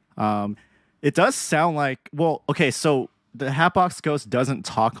it. It does sound like, well, okay, so the Hatbox Ghost doesn't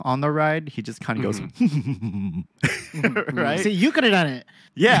talk on the ride. He just kind of goes, right? See, you could have done it.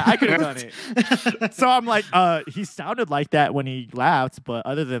 Yeah, I could have done it. So I'm like, he sounded like that when he laughed, but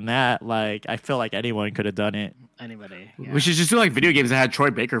other than that, like, I feel like anyone could have done it. Anybody. Yeah. We should just do like video games that had Troy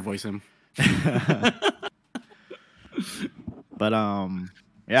Baker voice him. But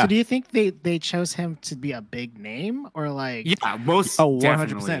yeah. So do you think they chose him to be a big name or like? Yeah, most 100%.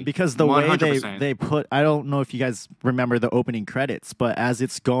 definitely. Because the way 100%. they put, I don't know if you guys remember the opening credits, but as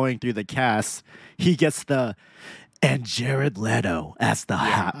it's going through the cast, he gets and Jared Leto as the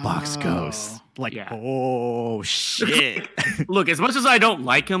Hatbox Ghost. Like, oh shit. Look, as much as I don't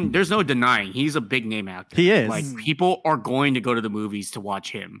like him, there's no denying he's a big name actor. He is. Like, people are going to go to the movies to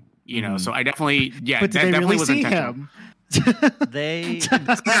watch him. You know, so I definitely, But did they definitely really was see intentional. him? They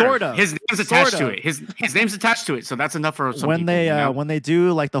sort of. His name's attached to it. His name's attached to it, so that's enough for some when people, they you know? when they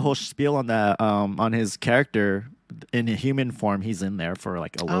do like the whole spiel on that on his character in human form, he's in there for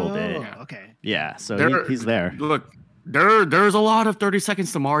like a little bit. Okay. Yeah, so he's there. Look, there's a lot of 30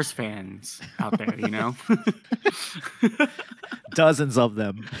 Seconds to Mars fans out there, you know? Dozens of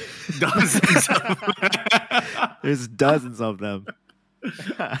them. Dozens of them. There's dozens of them.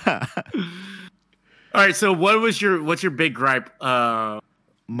 All right, so what's your big gripe?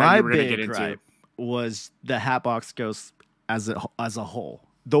 My big gripe was the Hatbox Ghost as a whole.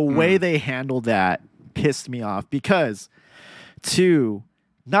 The way they handled that pissed me off because to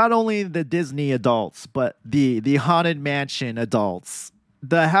not only the Disney adults but the Haunted Mansion adults,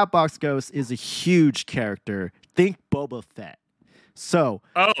 the Hatbox Ghost is a huge character. Think Boba Fett. So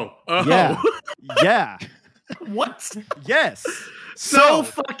yeah. What? Yes. So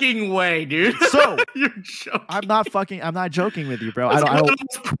fucking way, dude. So you're joking. I'm not joking with you, bro. That's I don't one of the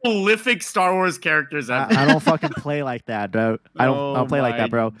most prolific Star Wars characters ever. I don't fucking play like that, bro. I don't play like that,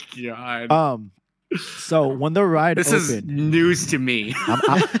 bro. God. So when the ride this opened, is news to me.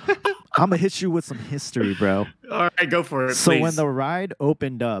 I'm gonna hit you with some history, bro. All right, go for it. So please. when the ride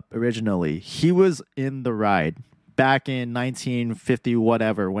opened up originally, he was in the ride back in 1950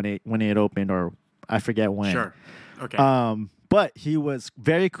 whatever when it opened, or I forget when. Sure. Okay. But he was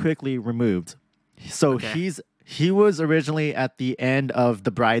very quickly removed. So he was originally at the end of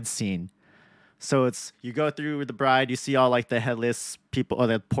the bride scene. So you go through the bride, you see all like the headless people or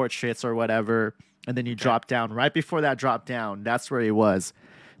the portraits or whatever, and then you drop down. Right before that drop down, that's where he was.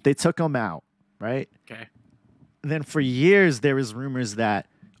 They took him out, right? Okay. And then for years there was rumors that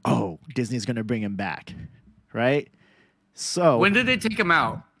Disney's gonna bring him back, right? So when did they take him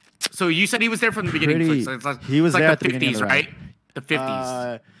out? So you said he was there from the beginning. So it's like, he was it's there like at the the beginning 50s, of the ride. right? The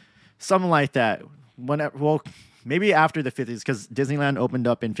 50s. Something like that. Maybe after the 50s, because Disneyland opened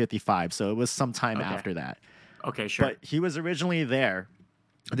up in 55, so it was sometime after that. Okay, sure. But he was originally there.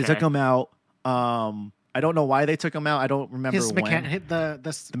 They took him out. I don't know why they took him out. I don't remember His when. the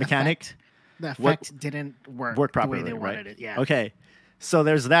mechanic? The effect didn't work properly, the way they right? wanted it. Yeah. Okay. So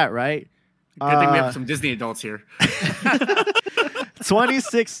there's that, right? Good thing we have some Disney adults here.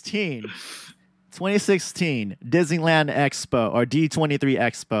 2016, Disneyland Expo or D23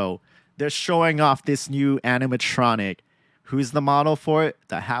 Expo. They're showing off this new animatronic. Who's the model for it?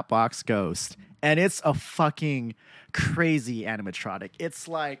 The Hatbox Ghost. And it's a fucking crazy animatronic. It's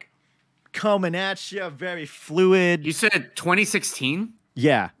like coming at you, very fluid. You said 2016?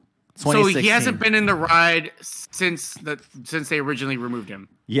 Yeah. So he hasn't been in the ride since they originally removed him.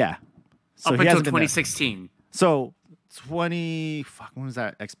 Yeah. So up until 2016. So when was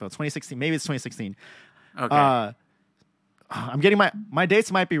that expo? 2016. Maybe it's 2016. Okay. I'm getting my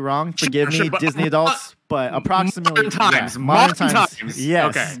dates might be wrong. Forgive me, Disney adults, but approximately modern times.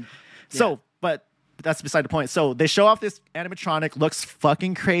 Yes. Okay. So, but that's beside the point. So they show off this animatronic, looks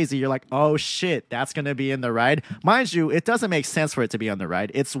fucking crazy. You're like, oh shit, that's gonna be in the ride. Mind you, it doesn't make sense for it to be on the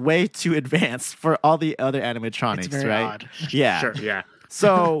ride. It's way too advanced for all the other animatronics, it's very right? odd. Yeah. Sure. Yeah.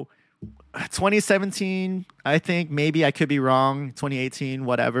 So 2017, I think, maybe I could be wrong. 2018,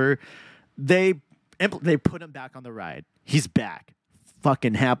 whatever. They put him back on the ride. He's back.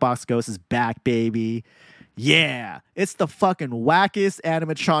 Fucking Hatbox Ghost is back, baby. Yeah, it's the fucking wackest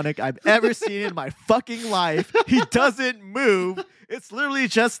animatronic I've ever seen in my fucking life. He doesn't move. It's literally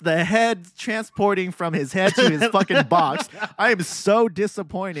just the head transporting from his head to his fucking box. I am so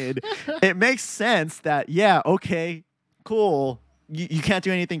disappointed. It makes sense that, yeah, okay, cool. You can't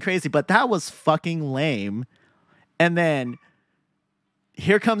do anything crazy, but that was fucking lame. And then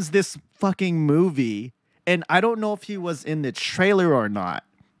here comes this fucking movie, and I don't know if he was in the trailer or not,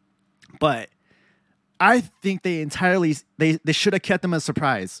 but I think they should have kept him a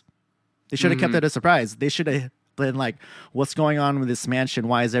surprise. They should have kept it a surprise. They should have been like, what's going on with this mansion?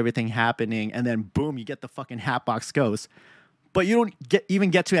 Why is everything happening? And then boom, you get the fucking Hatbox Ghost. But you don't even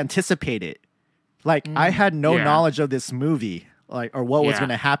get to anticipate it. Like, I had no knowledge of this movie. like, or what was Yeah. going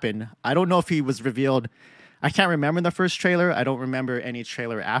to happen. I don't know if he was revealed. I can't remember the first trailer. I don't remember any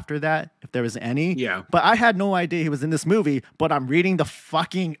trailer after that, if there was any. Yeah. But I had no idea he was in this movie. But I'm reading the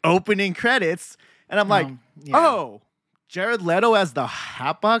fucking opening credits, and I'm like, oh, Jared Leto as the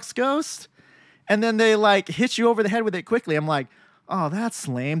Hatbox Ghost? And then they like hit you over the head with it quickly. I'm like, oh, that's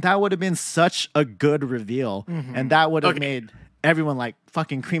lame. That would have been such a good reveal. And that would have made everyone like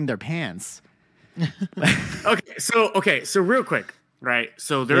fucking cream their pants. So real quick, right?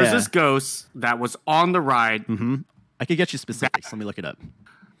 So there's this ghost that was on the ride. I could get you specifics. Let me look it up.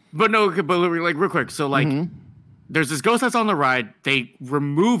 But like real quick. So like there's this ghost that's on the ride. They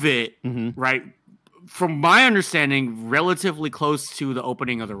remove it, right? From my understanding, relatively close to the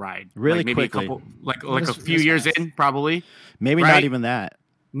opening of the ride. Really like maybe quickly. a couple, like a few years in, probably. Maybe not even that.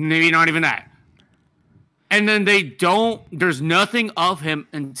 Maybe not even that. And then there's nothing of him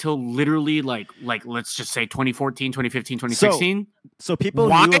until literally like let's just say 2014, 2015, 2016. So people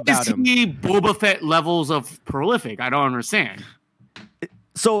Why knew about is he Boba Fett levels of prolific? I don't understand.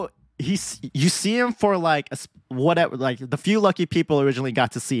 So you see him for like whatever, like the few lucky people originally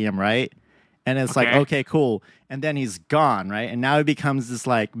got to see him, right? And it's like, okay, cool. And then he's gone, right? And now he becomes this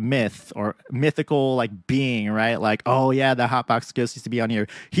like myth or mythical like being, right? Like, oh yeah, the Hotbox Ghost used to be on here.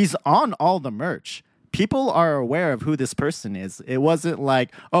 He's on all the merch. People are aware of who this person is. It wasn't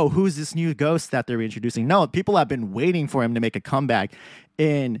like, oh, who's this new ghost that they're introducing? No, people have been waiting for him to make a comeback.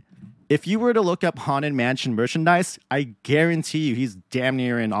 And if you were to look up Haunted Mansion merchandise, I guarantee you he's damn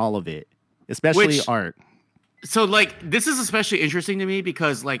near in all of it, especially art. So, like, this is especially interesting to me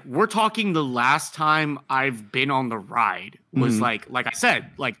because, like, we're talking the last time I've been on the ride was, like I said,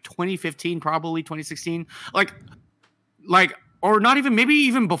 like 2015, probably 2016. Like, or not even, maybe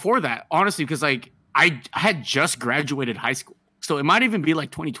even before that, honestly, because, like, I had just graduated high school. So it might even be, like,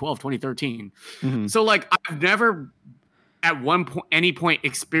 2012, 2013. So, like, I've never at any point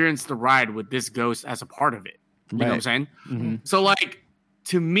experienced the ride with this ghost as a part of it. You know what I'm saying? So, like,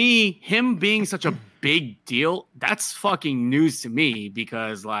 to me, him being such a big deal, that's fucking news to me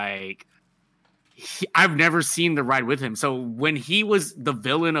because, like, I've never seen the ride with him. So when he was the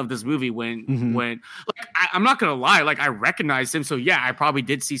villain of this movie, when like, I'm not gonna lie, like, I recognized him. So yeah, I probably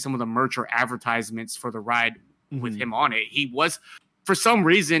did see some of the merch or advertisements for the ride with him on it. He was, for some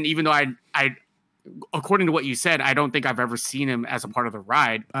reason, even though I according to what you said, I don't think I've ever seen him as a part of the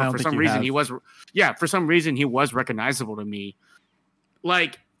ride. But for some reason, for some reason, he was recognizable to me.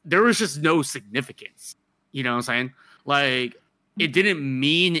 Like, there was just no significance. You know what I'm saying? Like, it didn't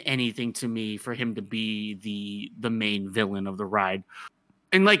mean anything to me for him to be the main villain of the ride.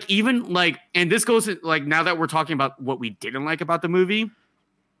 And, like, even, like, and this goes, like, now that we're talking about what we didn't like about the movie,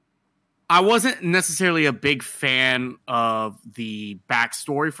 I wasn't necessarily a big fan of the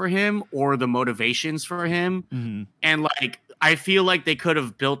backstory for him or the motivations for him. And, like, I feel like they could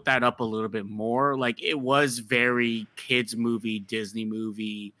have built that up a little bit more. Like, it was very kids movie, Disney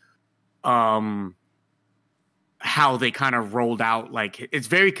movie, how they kind of rolled out. Like, it's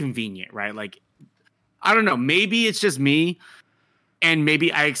very convenient, right? Like, I don't know, maybe it's just me and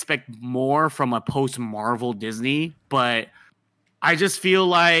maybe I expect more from a post-Marvel Disney, but I just feel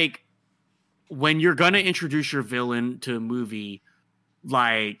like when you're going to introduce your villain to a movie,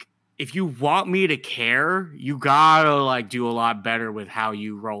 like, if you want me to care, you gotta, like, do a lot better with how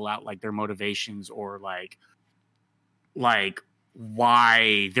you roll out, like, their motivations or like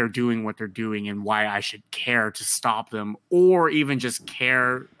why they're doing what they're doing and why I should care to stop them, or even just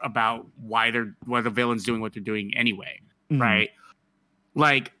care about why the villain's doing what they're doing anyway, right?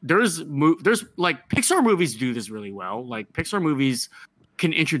 Like, there's like, Pixar movies do this really well. Like, Pixar movies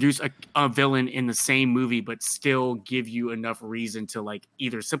can introduce a villain in the same movie, but still give you enough reason to, like,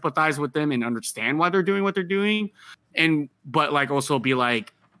 either sympathize with them and understand why they're doing what they're doing, but like also be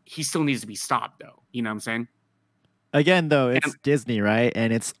like, he still needs to be stopped, though. You know what I'm saying? Again, though, it's Disney, right?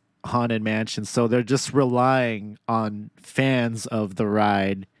 And it's Haunted Mansion, so they're just relying on fans of the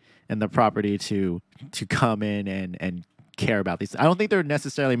ride and the property to come in and care about these. I don't think they're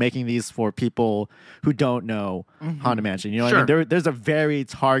necessarily making these for people who don't know Haunted Mansion. You know what I mean? There's a very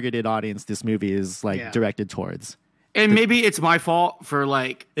targeted audience this movie is, like, directed towards. And maybe it's my fault for,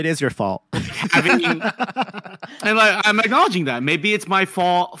 like... It is your fault. Having... and, like, I'm acknowledging that. Maybe it's my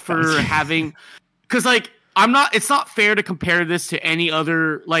fault for having... Because, like, it's not fair to compare this to any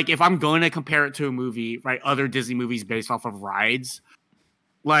other... Like, if I'm going to compare it to a movie, right, other Disney movies based off of rides,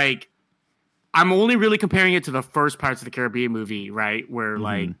 like, I'm only really comparing it to the first Pirates of the Caribbean movie, right? Where,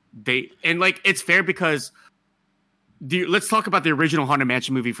 like, it's fair because let's talk about the original Haunted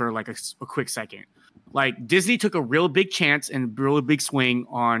Mansion movie for, like, a quick second. Like Disney took a real big chance and real big swing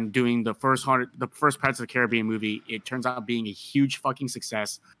on doing the first Pirates of the Caribbean movie. It turns out being a huge fucking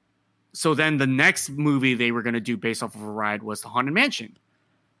success. So then the next movie they were going to do based off of a ride was the Haunted Mansion.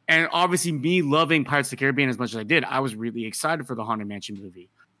 And obviously me loving Pirates of the Caribbean as much as I did, I was really excited for the Haunted Mansion movie.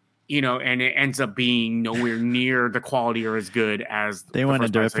 You know, and it ends up being nowhere near the quality or as good as they went in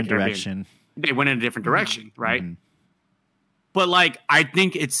a different direction. They went in a different direction, right? Mm-hmm. But like, I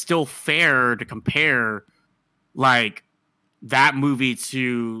think it's still fair to compare like that movie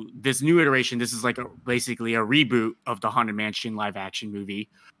to this new iteration. This is like basically a reboot of the Haunted Mansion live action movie.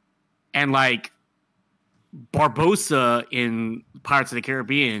 And like Barbossa in Pirates of the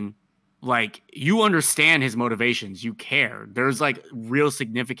Caribbean, like you understand his motivations. You care. There's like real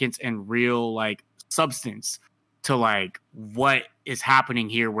significance and real like substance to like what is happening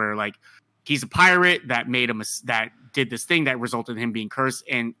here, where like he's a pirate that that did this thing that resulted in him being cursed,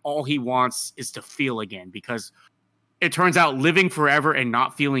 and all he wants is to feel again, because it turns out living forever and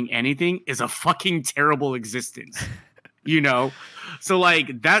not feeling anything is a fucking terrible existence. You know? So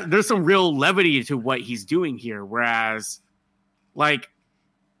like that, there's some real levity to what he's doing here. Whereas like,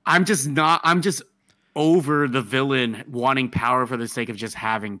 I'm just over the villain wanting power for the sake of just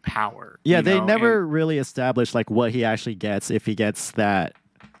having power. Yeah. They never really established like what he actually gets if he gets that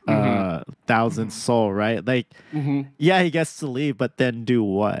thousand soul, right? Like, yeah, he gets to leave, but then do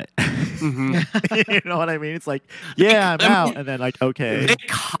what? You know what I mean? It's like, yeah, I'm out, and then like, okay. They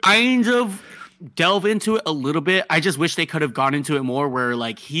kind of delve into it a little bit. I just wish they could have gone into it more, where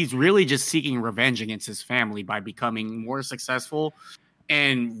like he's really just seeking revenge against his family by becoming more successful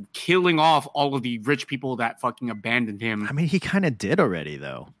and killing off all of the rich people that fucking abandoned him. I mean, he kind of did already,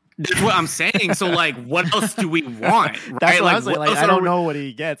 though. That's what I'm saying. So, like, what else do we want? Right? That's what I was like, I don't know what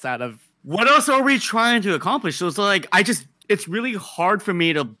he gets out of. What else are we trying to accomplish? So it's like, it's really hard for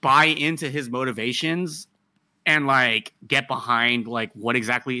me to buy into his motivations and like get behind like what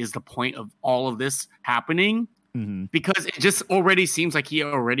exactly is the point of all of this happening, because it just already seems like he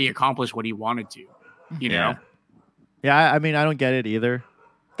already accomplished what he wanted to. You know? Yeah, I mean, I don't get it either.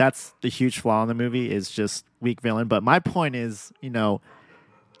 That's the huge flaw in the movie, is just weak villain. But my point is, you know,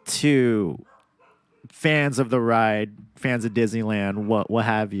 to fans of the ride, fans of Disneyland, what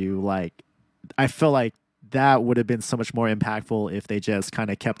have you, like, I feel like that would have been so much more impactful if they just kind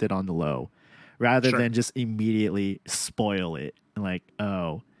of kept it on the low, rather than just immediately spoil it. Like,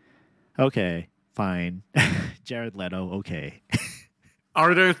 oh, okay, fine. Jared Leto, okay.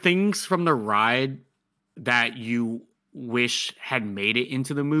 Are there things from the ride that you wish had made it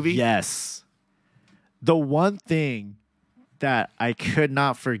into the movie? Yes. The one thing that I could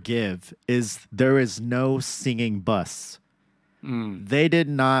not forgive is there is no singing bus. They did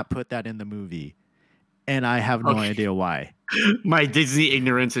not put that in the movie, and I have no idea why. My Disney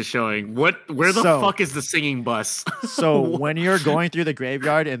ignorance is showing. Where the fuck is the singing bus? So when you're going through the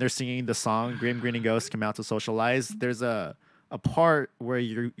graveyard and they're singing the song "Grim Grinning Ghosts Come Out to Socialize," there's a part where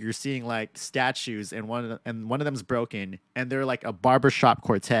you're seeing like statues, and one of them's broken, and they're like a barbershop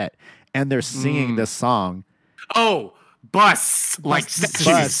quartet, and they're singing this song. Oh, bus, like statues.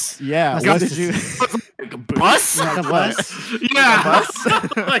 Bus. Yeah. What did you? Bus? Like a bus? Yeah.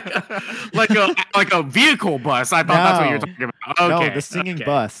 Like a bus? like a vehicle bus. I thought that's what you were talking about. Okay. No, the singing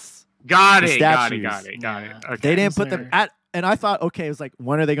bus. Got it. Got it. Okay. They didn't put them at, and I thought, okay, it was like,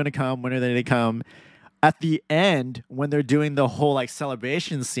 when are they going to come? When are they going to come? At the end, when they're doing the whole like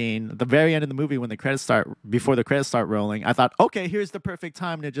celebration scene, at the very end of the movie, when the credits start, before the credits start rolling, I thought, okay, here's the perfect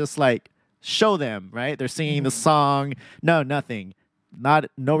time to just like show them, right? They're singing the song. No, nothing.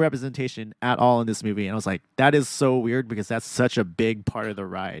 No representation at all in this movie. And I was like, that is so weird, because that's such a big part of the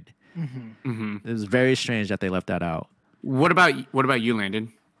ride. It was very strange that they left that out. What about you,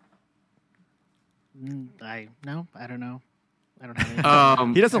 Landon? I don't know. I don't have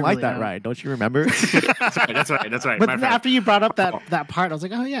any. He doesn't like that ride. Don't you remember? That's right. But after you brought up that part, I was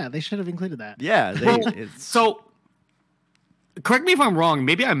like, oh yeah, they should have included that. Yeah. So, correct me if I'm wrong.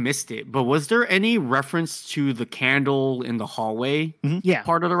 Maybe I missed it, but was there any reference to the candle in the hallway? Yeah.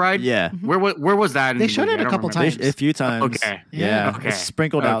 Part of the ride? Yeah. Where was that? They showed it a couple times. A few times. Okay. Yeah. Okay. It's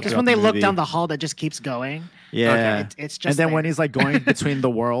sprinkled out. Just when they look down the hall that just keeps going. Yeah. Okay. It's just. And then there. when he's like going between the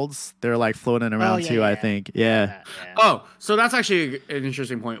worlds, they're like floating around too, I think. Yeah. Oh, so that's actually an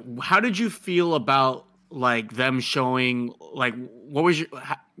interesting point. How did you feel about like them showing, like, what was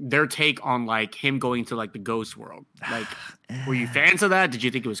their take on like him going to like the ghost world? Like, were you fans of that? Did you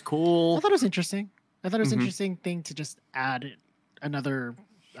think it was cool? I thought it was interesting. I thought it was an interesting thing to just add another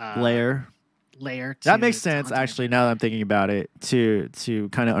layer. That makes sense, actually, now that I'm thinking about it, to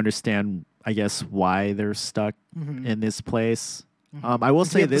kind of understand, I guess, why they're stuck in this place. I will To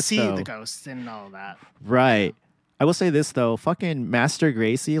be say able to this see though. the ghosts and all that. Right. I will say this though. Fucking Master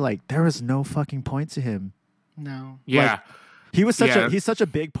Gracie, like there was no fucking point to him. No. Yeah. Like, he's such a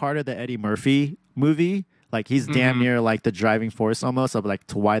big part of the Eddie Murphy movie. Like he's damn near like the driving force almost of like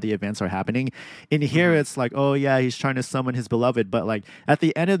to why the events are happening. In here, it's like, oh yeah, he's trying to summon his beloved, but like at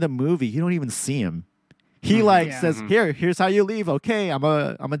the end of the movie, you don't even see him. He says, here's how you leave. Okay, I'm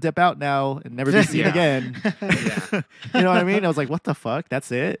a dip out now and never be seen again. You know what I mean? I was like, what the fuck?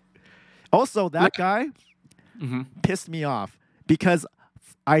 That's it. Also, that guy pissed me off because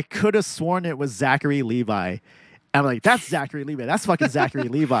I could have sworn it was Zachary Levi. I'm like, that's Zachary Levi. That's fucking Zachary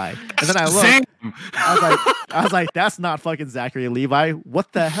Levi. And then I looked. I was like, that's not fucking Zachary Levi.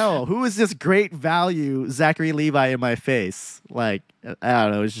 What the hell? Who is this great value Zachary Levi in my face? Like, I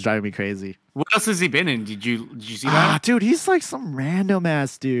don't know. It's just driving me crazy. What else has he been in? Did you see that? Dude, he's like some random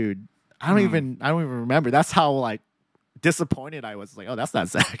ass dude. I don't even remember. That's how like disappointed I was. Like, oh, that's not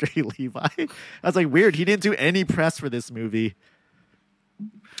Zachary Levi. I was like, weird. He didn't do any press for this movie.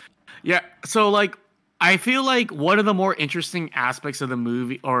 Yeah. So like, I feel like one of the more interesting aspects of the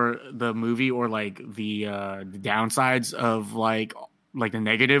movie or like the downsides of like the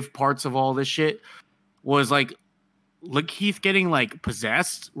negative parts of all this shit was like Keith getting like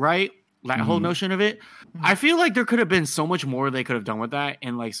possessed, right? That whole notion of it. I feel like there could have been so much more they could have done with that,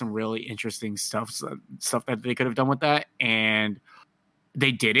 and like some really interesting stuff that they could have done with that, and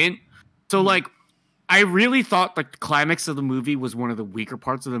they didn't. So like, I really thought like the climax of the movie was one of the weaker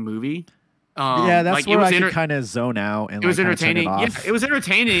parts of the movie. Yeah, that's like, where I could kind of zone out and it was like, entertaining. Turn it off. Yeah, it was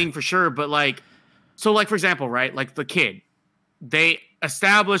entertaining for sure. But like, so like for example, right? Like the kid, they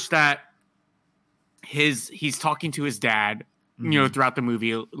established that he's talking to his dad, you know, throughout the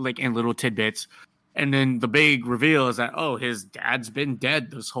movie, like in little tidbits, and then the big reveal is that his dad's been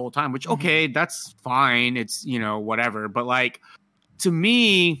dead this whole time. Which okay, that's fine. It's whatever. But like to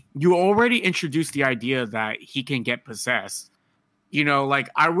me, you already introduced the idea that he can get possessed. Like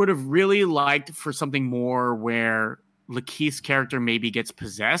I would have really liked for something more where Lakeith's character maybe gets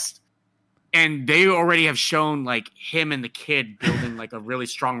possessed, and they already have shown like him and the kid building like a really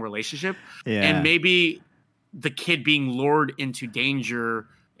strong relationship, and maybe the kid being lured into danger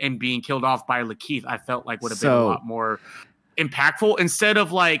and being killed off by Lakeith. I felt like would have been a lot more impactful instead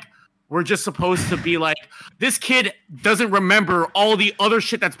of like we're just supposed to be like this kid doesn't remember all the other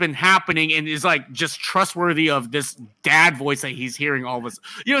shit that's been happening and is like just trustworthy of this dad voice that he's hearing all this.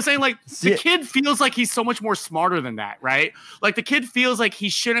 You know what I'm saying? Like the kid feels like he's so much more smarter than that, right? Like the kid feels like he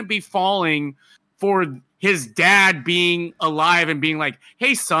shouldn't be falling for his dad being alive and being like,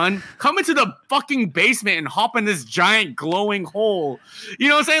 hey son, come into the fucking basement and hop in this giant glowing hole. You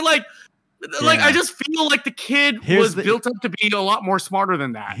know what I'm saying? Like I just feel like the kid was built up to be a lot more smarter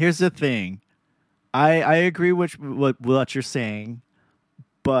than that. Here's the thing. I agree with what you're saying,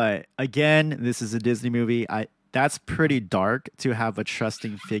 but again, this is a Disney movie. That's pretty dark to have a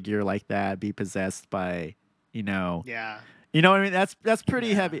trusting figure like that be possessed by, Yeah. You know what I mean? That's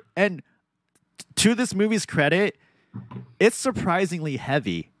pretty heavy. And to this movie's credit, it's surprisingly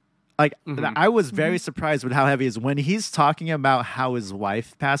heavy. Like I was very surprised with how heavy it is when he's talking about how his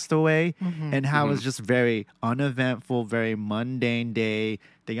wife passed away and how it's just very uneventful, very mundane day.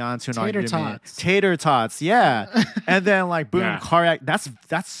 They got into an argument. Tater tots, yeah. And then like boom, car act. That's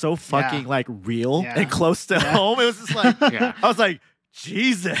so fucking like real and close to home. It was just like I was like,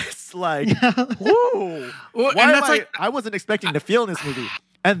 Jesus, like whoa. Well, Why am I wasn't expecting to feel in this movie.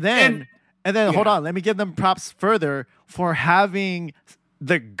 And then hold on, let me give them props further for having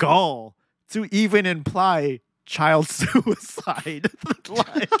the gall to even imply child suicide.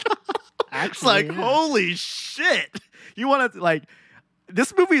 Actually, holy shit. You want to like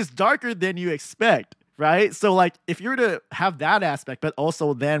this movie is darker than you expect, right? So like if you're to have that aspect, but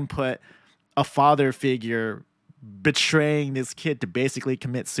also then put a father figure betraying this kid to basically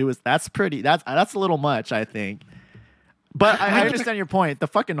commit suicide, that's a little much, I think. But I understand your point. The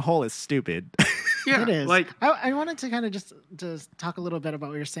fucking hole is stupid. Yeah, it is. Like I wanted to kind of just talk a little bit about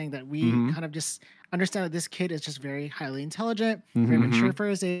what you're saying, that we kind of just understand that this kid is just very highly intelligent, very mature for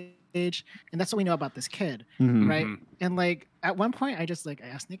his age, and that's what we know about this kid, right? And like at one point, I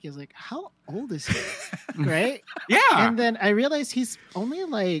asked Nikki, I was like, "How old is he?" Right? Yeah. And then I realized he's only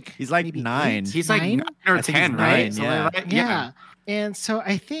like maybe 9. He's like 9 or 10, right? Yeah. And so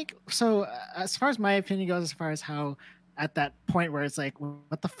I think as far as my opinion goes, as far as how at that point where it's like,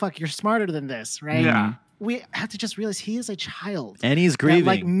 what the fuck, you're smarter than this, right? Yeah. We have to just realize he is a child. And he's grieving. That,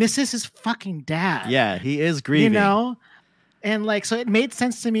 like, misses his fucking dad. Yeah, he is grieving. And like, so it made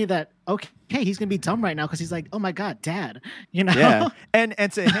sense to me that, okay, he's going to be dumb right now because he's like, oh my God, dad, Yeah. And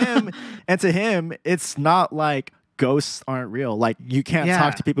to him, it's not like ghosts aren't real. Like you can't Yeah.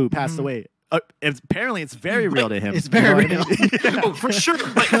 talk to people who passed away. Apparently, it's very real to him. It's very real. Oh, for sure.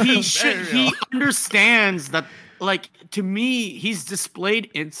 But he Very real. he understands that. Like, to me, he's displayed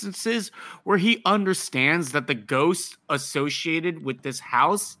instances where he understands that the ghosts associated with this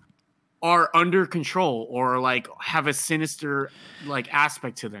house are under control or like have a sinister like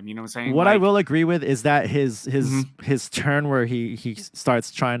aspect to them. You know what I'm saying? What like, I will agree with is that his turn where he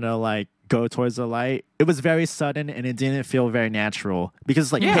starts trying to like go towards the light, it was very sudden and it didn't feel very natural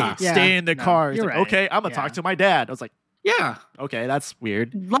because like, Yeah. hey, stay in the car. It's you're like, right. okay, I'm gonna talk to my dad. I was like, yeah. okay, that's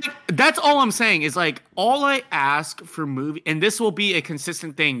weird. Like, that's all I'm saying is like, all I ask for movie, and this will be a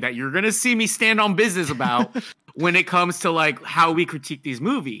consistent thing that you're gonna see me stand on business about when it comes to like how we critique these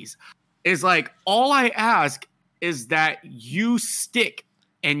movies, is like, all I ask is that you stick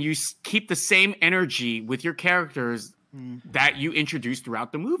and you keep the same energy with your characters that you introduce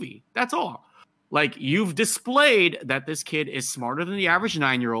throughout the movie. That's all. Like, you've displayed that this kid is smarter than the average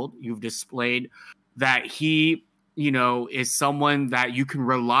 9-year-old. You've displayed that he, you know, is someone that you can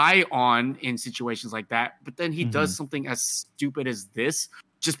rely on in situations like that. But then he does something as stupid as this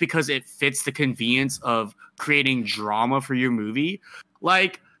just because it fits the convenience of creating drama for your movie.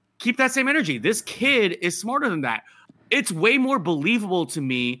 Like, keep that same energy. This kid is smarter than that. It's way more believable to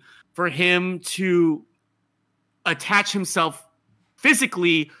me for him to attach himself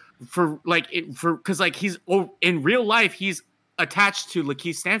physically because like he's in real life he's attached to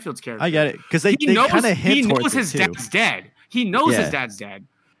Lakeith Stanfield's character. I get it because they kind of hint he knows towards his it too. dad's dead. He knows Yeah. his dad's dead.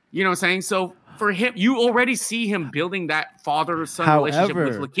 You know what I'm saying? So for him, you already see him building that father-son relationship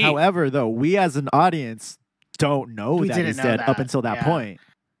with Lakeith. However, though, we as an audience don't know We that didn't he's know dead that. up until that Yeah. point.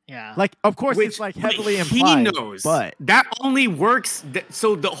 Yeah. Like, of course, Which- it's like heavily he implied, knows, but that only works.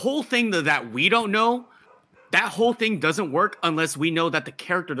 So the whole thing that we don't know, that whole thing doesn't work unless we know that the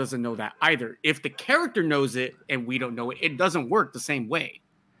character doesn't know that either. If the character knows it and we don't know it, it doesn't work the same way.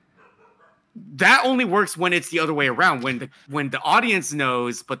 That only works when it's the other way around. When the audience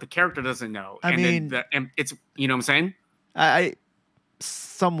knows, but the character doesn't know. I mean- then it's, you know what I'm saying? I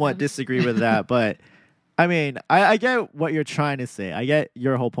somewhat disagree with that. But I mean, I get what you're trying to say. I get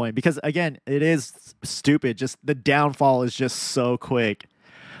your whole point because again, it is stupid. Just the downfall is just so quick.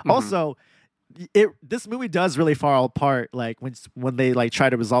 Also, this movie does really fall apart like when they like try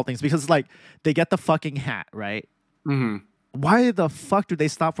to resolve things because like they get the fucking hat, right? Mm-hmm. Why the fuck do they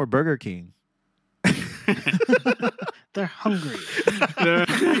stop for Burger King? They're hungry.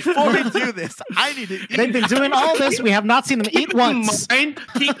 Before we do this, I need to eat. They've been doing all this. We have not seen them eat once.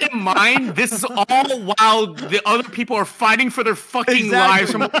 Keep in mind, this is all while the other people are fighting for their fucking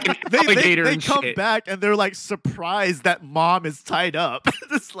lives from an alligator they and come shit. back and they're like surprised that mom is tied up.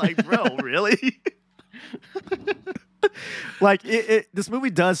 It's like, bro, really? Like this movie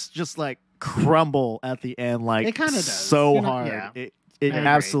does just like crumble at the end, like It kinda does, so you know? hard. Yeah. It I agree.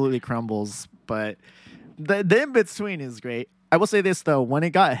 absolutely crumbles. But the in between is great. I will say this though, when it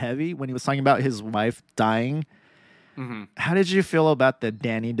got heavy, when he was talking about his wife dying, how did you feel about the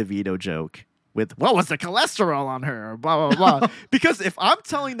Danny DeVito joke with what was the cholesterol on her or blah blah blah? Because if I'm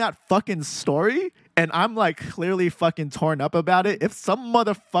telling that fucking story and I'm like clearly fucking torn up about it, if some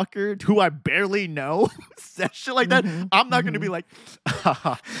motherfucker who I barely know says shit like that, I'm not gonna be like,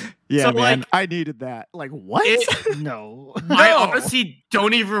 yeah, So, man, like, I needed that. Like what? No. I honestly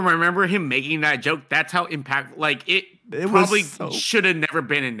don't even remember him making that joke. That's how impactful. Like it was probably so- should have never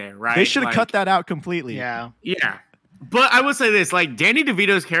been in there, right? They should have Like, cut that out completely. Yeah. Yeah, but I will say this: like Danny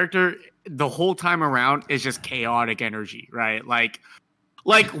DeVito's character, the whole time around is just chaotic energy, right? Like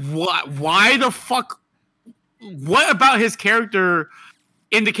what? Why the fuck? What about his character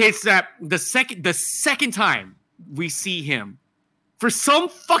indicates that the second time we see him, for some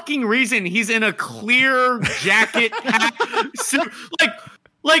fucking reason, he's in a clear jacket, hat, suit.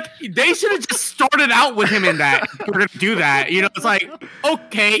 Like they should have just started out with him in that. We're gonna do that, you know. It's like,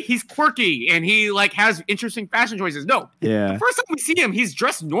 okay, he's quirky and he like has interesting fashion choices. No, Yeah. the first time we see him, he's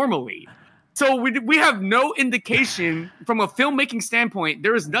dressed normally. So we have no indication from a filmmaking standpoint.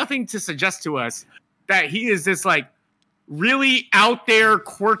 There is nothing to suggest to us that he is this like really out there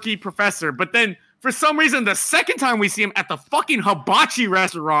quirky professor. But then for some reason, the second time we see him at the fucking hibachi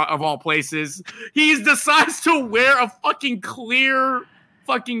restaurant of all places, he decides to wear a fucking clear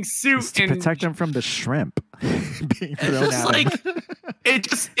fucking suit It's to and protect him from the shrimp being it's thrown just at him. like it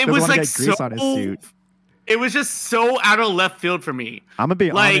Doesn't was wanna like get grease so on his suit. it was just so out of left field for me. I'm gonna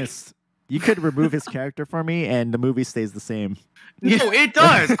be like- honest. You could remove his character for me, and the movie stays the same. No, it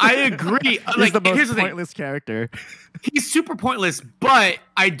does. I agree. He's Like, the here's most the thing. pointless character. He's super pointless, but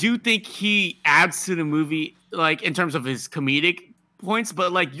I do think he adds to the movie, like in terms of his comedic points.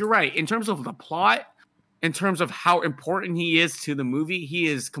 But like you're right, in terms of the plot, in terms of how important he is to the movie, he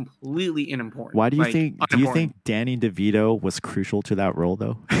is completely unimportant. Why do you think? Do you think Danny DeVito was crucial to that role,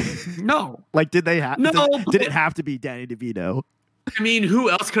 though? No. Like, did they have? No. Did it have to be Danny DeVito? I mean, who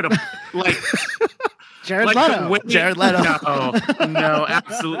else could have like Jared Leto? Jared Leto? No,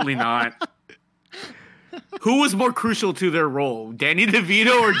 absolutely not. Who was more crucial to their role, Danny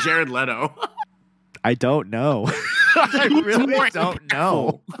DeVito or Jared Leto? I don't know. I really don't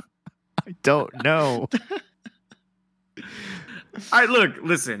know. I don't know.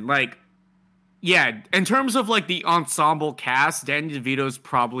 Listen, like, yeah, in terms of like the ensemble cast, Danny DeVito's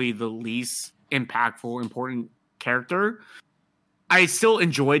probably the least impactful, important character. I still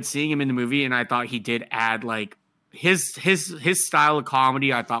enjoyed seeing him in the movie, and I thought he did add like his style of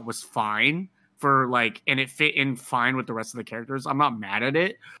comedy. I thought was fine for like, and it fit in fine with the rest of the characters. I'm not mad at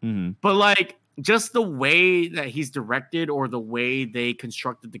it, but like just the way that he's directed or the way they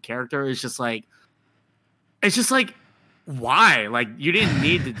constructed the character is just like, it's just like, why? Like, you didn't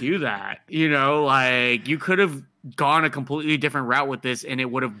need to do that, you know? Like, you could have gone a completely different route with this, and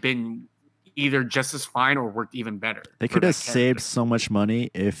it would have been either just as fine or worked even better. They could have saved so much money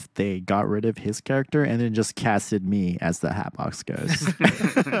if they got rid of his character and then just casted me as the Hatbox Ghost.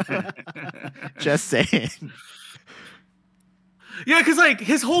 Just saying. Yeah, because like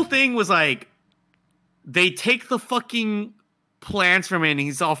his whole thing was like, they take the fucking plans from him and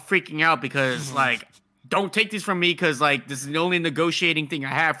he's all freaking out because like, don't take these from me because like this is the only negotiating thing I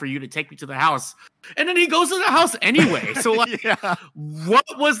have for you to take me to the house. And then he goes to the house anyway. So like, what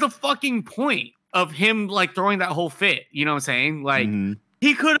was the fucking point of him like throwing that whole fit? You know what I'm saying? Like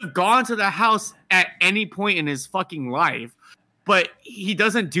he could have gone to the house at any point in his fucking life, but he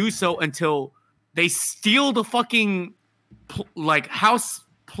doesn't do so until they steal the fucking like house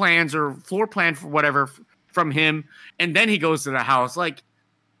plans or floor plan for whatever from him. And then he goes to the house. Like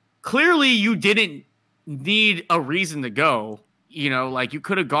clearly you didn't need a reason to go, you know, like you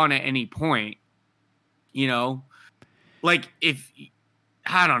could have gone at any point, you know, like if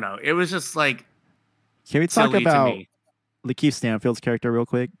I don't know, it was just like, can we talk about Lakeith Stanfield's character real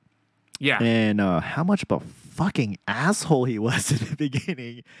quick? Yeah. And how much of a fucking asshole he was in the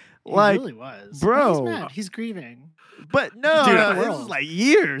beginning. He like, really was. Bro. He's mad. He's grieving. But no, this is like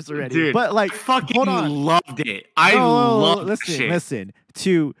years already. Dude, but like, fucking hold on. loved it. I loved listen, it. Listen,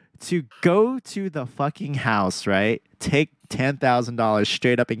 to go to the fucking house, right? Take $10,000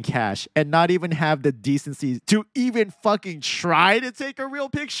 straight up in cash and not even have the decency to even fucking try to take a real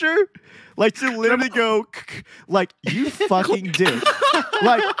picture. Like to literally go like, you fucking did.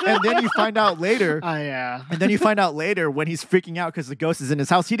 Like, and then you find out later. Oh yeah. And then you find out later when he's freaking out because the ghost is in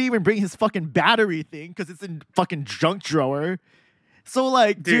his house. He didn't even bring his fucking battery thing because it's in fucking junk drawer. So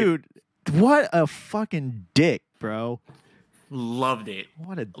like, dude, what a fucking dick, bro. Loved it.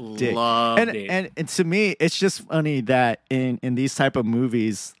 What a dick. Loved it. And to me, it's just funny that in these type of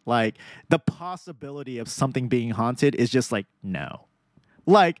movies, like the possibility of something being haunted is just like, no.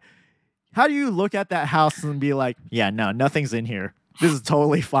 Like, how do you look at that house and be like, yeah, no, nothing's in here. This is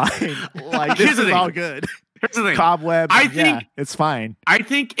totally fine. Like, this is all good. Here's the thing. Cobwebs. It's fine. I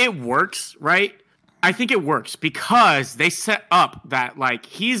think it works, right? I think it works because they set up that like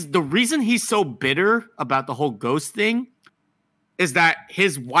the reason he's so bitter about the whole ghost thing is that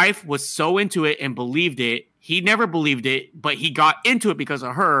his wife was so into it and believed it. He never believed it, but he got into it because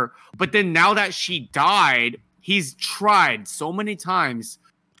of her. But then now that she died, he's tried so many times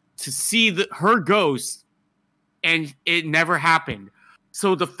to see her ghost, and it never happened.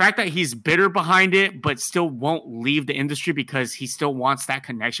 So the fact that he's bitter behind it, but still won't leave the industry because he still wants that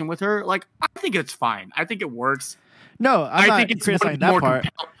connection with her, like, I think it's fine. I think it works. No, I think it's criticizing that part.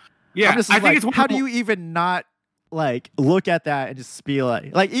 Yeah, I think it's how do you even not like look at that and just be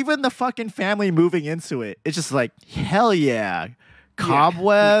like even the fucking family moving into it, it's just like, hell yeah,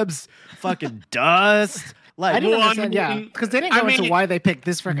 cobwebs, fucking dust. Like, I didn't understand, because they didn't go into why they picked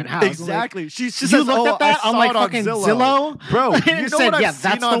this freaking house. Exactly. Like, She's just you looked at that on like fucking Zillow. Bro. You know said, what I've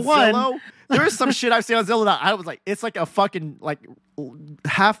seen that's on the one. Zillow? There's some shit I've seen on Zillow that I was like, it's like a fucking like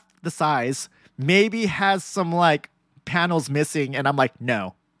half the size, maybe has some like panels missing, and I'm like,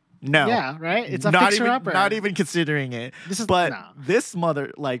 no. Yeah, right? It's a not fixer even, upper. Not even considering it. This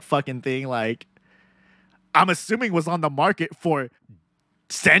mother like fucking thing, like I'm assuming was on the market for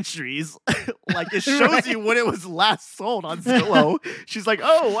centuries. Like it shows you when it was last sold on Zillow. She's like,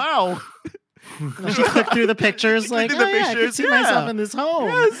 oh wow. She clicked through the pictures, like, I can see myself in this home.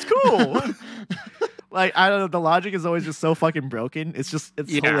 Yeah, it's cool. Like, I don't know, the logic is always just so fucking broken. It's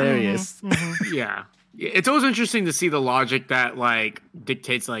hilarious. Yeah. It's always interesting to see the logic that like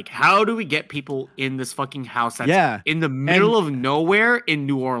dictates like how do we get people in this fucking house that's in the middle of nowhere in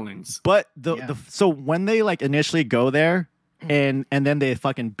New Orleans. But so when they like initially go there and then they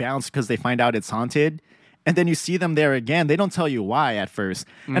fucking bounce because they find out it's haunted, and then you see them there again, they don't tell you why at first.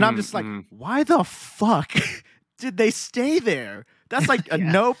 And I'm just like, why the fuck did they stay there? That's like a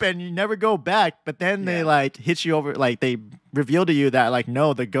nope, and you never go back. But then they like hit you over, like they reveal to you that like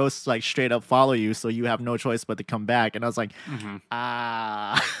no, the ghosts like straight up follow you, so you have no choice but to come back. And I was like,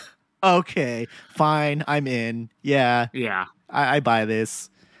 okay, fine, I'm in. Yeah, I buy this.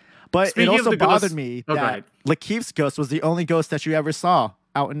 But Speaking it also bothered ghosts, me that Lakeith's ghost was the only ghost that you ever saw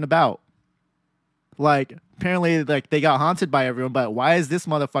out and about. Like apparently, like they got haunted by everyone, but why is this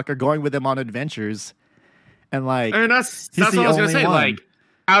motherfucker going with them on adventures? And like, I mean, that's what I was gonna say. Like,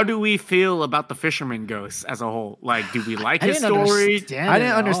 how do we feel about the fisherman ghosts as a whole? Like, do we like his story? I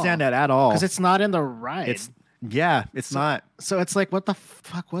didn't understand that at all because it's not in the ride. It's not. So it's like, what the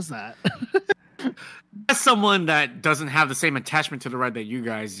fuck was that? As someone that doesn't have the same attachment to the ride that you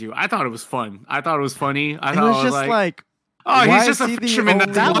guys do, I thought it was fun. I thought it was funny. I thought it was just like oh, he's just a fisherman.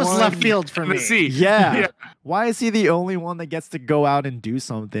 That was left field for me. Yeah. Why is he the only one that gets to go out and do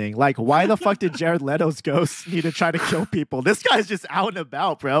something? Like, why the fuck did Jared Leto's ghost need to try to kill people? This guy's just out and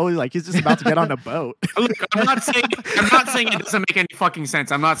about, bro. Like, he's just about to get on a boat. Look, I'm not saying it doesn't make any fucking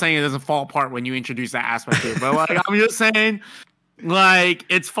sense. I'm not saying it doesn't fall apart when you introduce that aspect to it. But like, I'm just saying, like,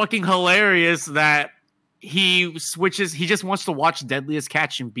 it's fucking hilarious that he switches. He just wants to watch Deadliest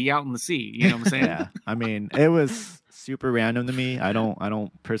Catch and be out in the sea. You know what I'm saying? Yeah. I mean, it was super random to me. I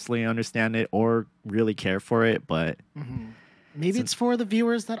don't personally understand it or really care for it, but maybe it's for the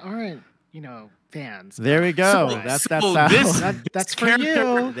viewers that aren't, fans. There we go. That's for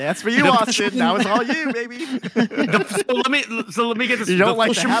you. That's for you, Austin. That was all you, baby. So let me get this. You don't like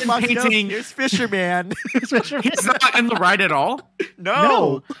the fisherman Hatbox painting? Here's Fisherman. He's not in the ride at all.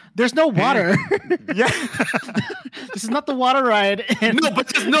 No. There's no water. Yeah. This is not the water ride. But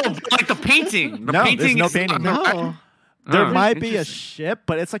like the painting. The painting there's no painting. No. There might be a ship,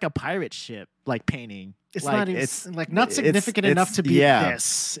 but it's like a pirate ship, like painting. It's like, not even, not significant enough to be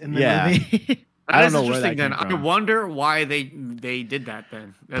this in the movie. I don't know where that then. I wonder why they did that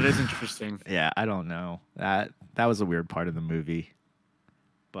then. That is interesting. Yeah, I don't know. That was a weird part of the movie.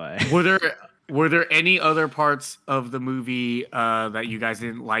 But were there any other parts of the movie that you guys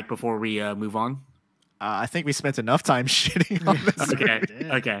didn't like before we move on? I think we spent enough time shitting on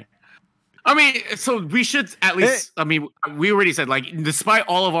this. Okay. I mean, so we should at least. We already said like, despite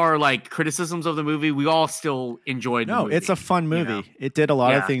all of our like criticisms of the movie, we all still enjoyed. No, it's a fun movie. It did a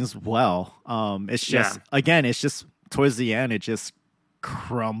lot of things well. It's just again, it's just towards the end, it just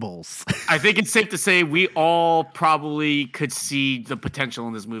crumbles. I think it's safe to say we all probably could see the potential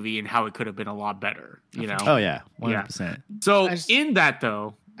in this movie and how it could have been a lot better. Oh yeah, 100%. So in that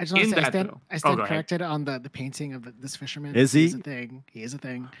though. I just want to say, I stand corrected on the painting of this fisherman. Is he? He's a thing. He is a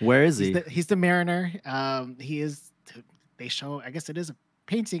thing. Where is he? He's the mariner. He is. They show. I guess it is a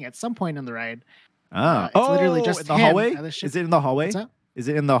painting at some point on the ride. It's literally just in the hallway. Is it in the hallway? Is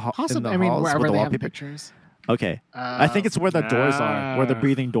it in the Possibly. I mean, wherever they have the pictures. Okay, I think it's where the doors are, where the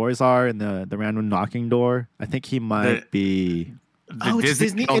breathing doors are, and the random knocking door. I think he might be. It's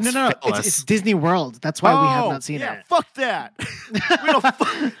Disney. No. It's Disney World. That's why we have not seen it. Fuck that.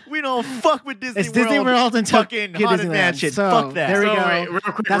 we don't fuck with Disney World. It's Disney World until fucking Haunted Mansion. So, fuck that. There we go. Wait, real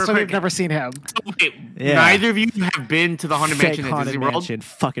quick, That's why we've never seen him. Neither of you have been to the Haunted Mansion at Disney World.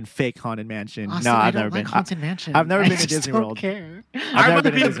 Fucking fake Haunted Mansion. Austin, no, I've never never been. been. Haunted Mansion. I've never been to Disney World. Care. I've never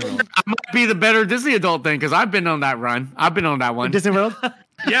been to Disney World. I might be the better Disney adult then because I've been on that run. I've been on that one. Disney World.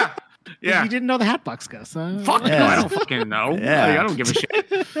 Yeah. You didn't know the Hatbox Ghost. Fuck no, I don't fucking know. Yeah. Like, I don't give a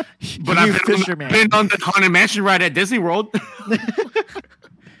shit. But I've been on the Haunted Mansion ride at Disney World.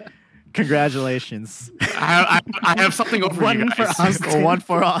 Congratulations. I have something over one you guys. for Austin. One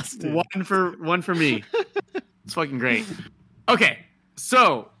for Austin. One for me. It's fucking great. Okay,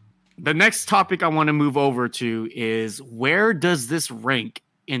 so the next topic I want to move over to is where does this rank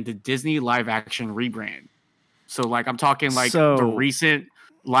in the Disney live action rebrand? So like I'm talking like the recent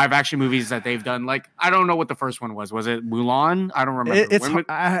live action movies that they've done. Like I don't know what the first one was. Was it Mulan? I don't remember.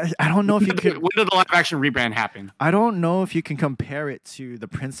 I don't know if you could. When did the live action rebrand happen? I don't know if you can compare it to the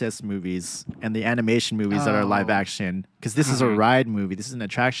princess movies and the animation movies that are live action because this is a ride movie. This is an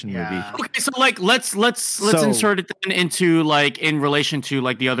attraction movie. Okay, so like let's insert it then into like in relation to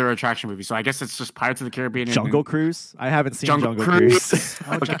like the other attraction movies. So I guess it's just Pirates of the Caribbean. Jungle Cruise. I haven't seen Jungle Cruise.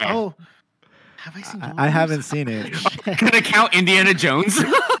 Oh. Have I seen? I haven't seen it. Can I count Indiana Jones?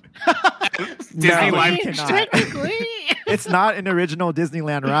 Disney technically, it's not an original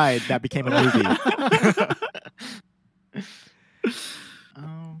Disneyland ride that became a movie.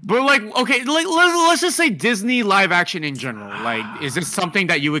 But like, okay, like let's just say Disney live action in general. Like, is this something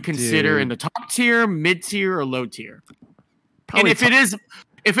that you would consider in the top tier, mid tier, or low tier? Probably And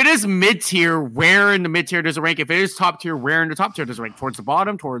if it is mid tier, where in the mid tier does it rank? If it is top tier, where in the top tier does it rank? Towards the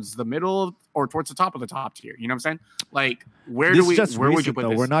bottom, towards the middle, or towards the top of the top tier? You know what I'm saying? Like, where would you put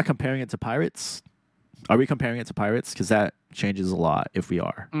this? We're not comparing it to Pirates. Are we comparing it to Pirates? Because that changes a lot if we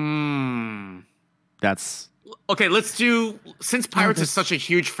are. That's okay. Let's do, since Pirates is such a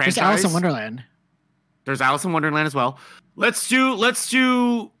huge franchise. There's Alice in Wonderland. There's Alice in Wonderland as well. Let's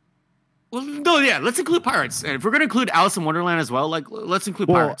do. Well, no, yeah, let's include Pirates. And if we're gonna include Alice in Wonderland as well, like let's include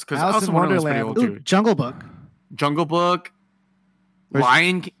Pirates, because Alice in Wonderland's pretty old too. Jungle Book. Jungle Book.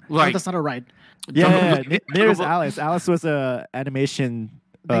 Lion King. Like, that's not a ride. Yeah, there's Alice. Alice was a animation.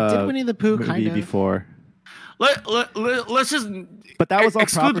 They did Winnie the Pooh movie kind of before. Let's just. But that was all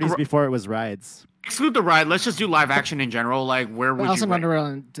properties before it was rides. Exclude the ride. Let's just do live action in general. Like, where would Alice you in rank?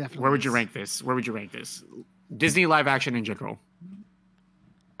 Wonderland definitely. Where would you rank this? Where would you rank this? Disney live action in general.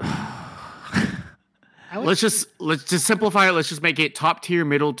 Let's just simplify it. Let's just make it top tier,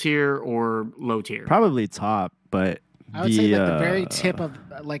 middle tier, or low tier. Probably top, but I would say like the very tip of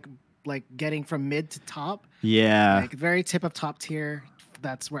like getting from mid to top. Yeah, like very tip of top tier.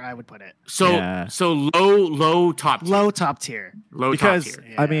 That's where I would put it. So low top tier. Low top tier. Low because, top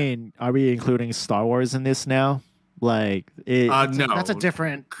tier. I mean, are we including Star Wars in this now? Like, no, that's a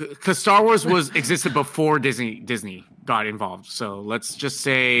different. Because Star Wars existed before Disney got involved. So let's just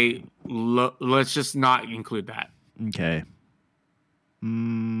say let's just not include that. Okay.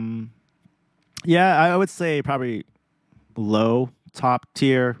 Yeah, I would say probably low top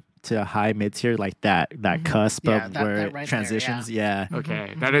tier to high mid tier, like that cusp of where it transitions. There, yeah.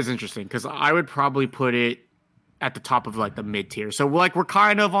 Okay, that is interesting because I would probably put it at the top of like the mid tier. So like we're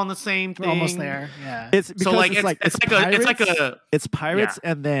kind of on the same thing. We're almost there. Yeah. It's Pirates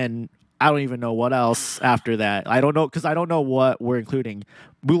and then I don't even know what else after that. I don't know because I don't know what we're including.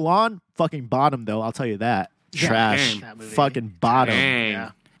 Mulan fucking bottom though. I'll tell you that. Trash. Fucking bottom. Dang.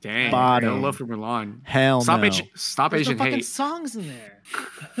 Yeah. Dang. Bottom. No love for Mulan. Hell stop no. Stop There's Asian no fucking hate. songs in there.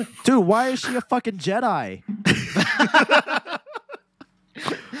 Dude, why is she a fucking Jedi?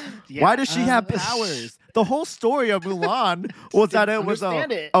 Why does she have powers? The whole story of Mulan was that it was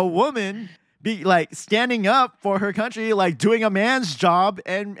a woman be like standing up for her country, like doing a man's job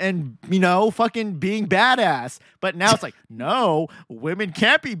and you know, fucking being badass. But now it's like, no, women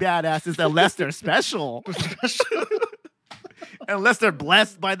can't be badasses unless they're special. Unless they're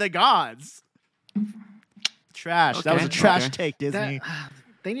blessed by the gods. Trash. Okay, that was a trash take, Disney.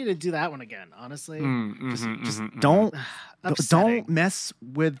 They need to do that one again, honestly. Just don't mess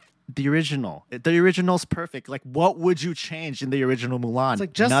with the original. The original's perfect. Like, what would you change in the original Mulan? It's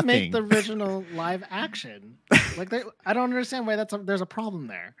like, just Nothing. make the original live action. Like, I don't understand why there's a problem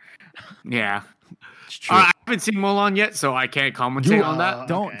there. Yeah. I haven't seen Mulan yet, so I can't commentate on that.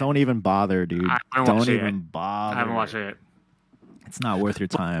 Don't even bother, dude. Don't even bother. I haven't watched it. It's not worth your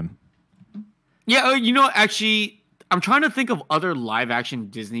time. Yeah, you know, actually, I'm trying to think of other live action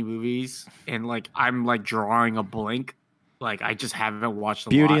Disney movies, and like I'm like drawing a blank. Like I just haven't watched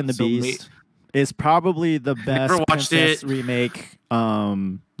Beauty and the Beast is probably the best princess remake.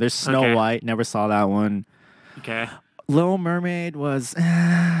 There's Snow White. Never saw that one. Okay. Little Mermaid was.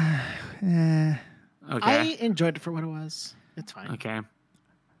 I enjoyed it for what it was. It's fine. Okay.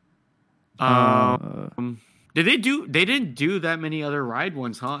 They didn't do that many other ride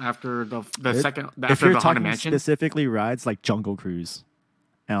ones, huh? After the second, after the Haunted Mansion, specifically rides like Jungle Cruise.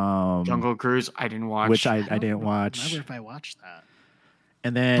 Jungle Cruise, I didn't watch. Which I didn't watch. I remember if I watched that.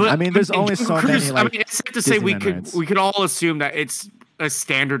 And then I mean, there's only so many. Like, I mean, it's safe to say we could all assume that it's a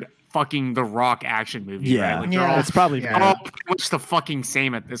standard fucking The Rock action movie. Yeah, right? Like, yeah, it's probably all pretty much the fucking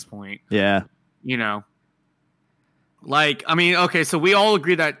same at this point. Yeah, you know, like I mean, okay, so we all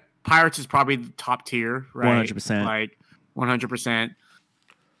agree that Pirates is probably the top tier, right? 100%. Like 100%.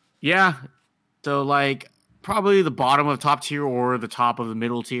 Yeah. So like probably the bottom of top tier or the top of the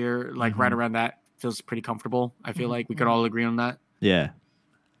middle tier, like right around that feels pretty comfortable. I feel like we could all agree on that. Yeah.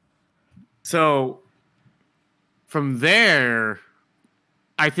 So from there,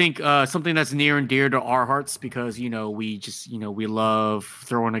 I think something that's near and dear to our hearts because, you know, we just, you know, we love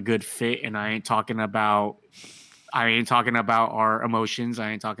throwing a good fit, and I ain't talking about our emotions.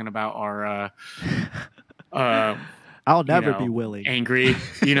 I ain't talking about our I'll never be willing. Angry.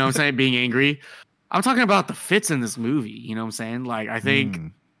 You know what I'm saying? Being angry. I'm talking about the fits in this movie. You know what I'm saying? Like, I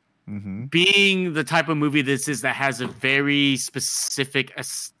think being the type of movie this is that has a very specific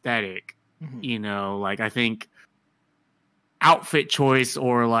aesthetic, you know, like I think outfit choice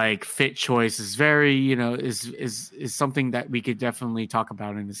or like fit choice is very, is something that we could definitely talk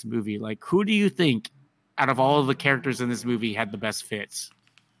about in this movie. Like, who do you think out of all of the characters in this movie had the best fits?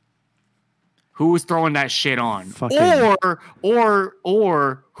 Who was throwing that shit on?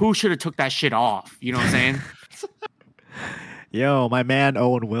 Or who should have took that shit off? You know what I'm saying? Yo, my man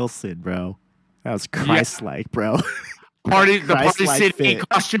Owen Wilson, bro. That was Christ-like, bro. The Party City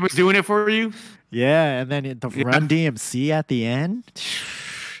costume was doing it for you? Yeah, and then the Run DMC at the end.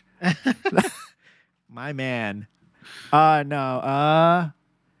 My man. No.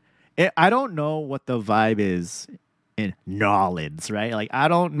 I don't know what the vibe is in Nolans, right? Like, I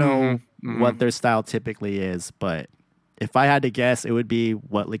don't know what their style typically is, but if I had to guess, it would be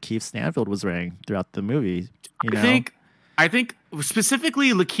what Lakeith Stanfield was wearing throughout the movie. I think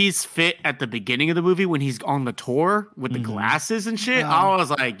specifically Lakeith's fit at the beginning of the movie when he's on the tour with the glasses and shit. I was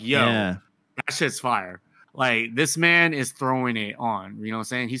like, yo, that shit's fire. Like, this man is throwing it on. You know what I'm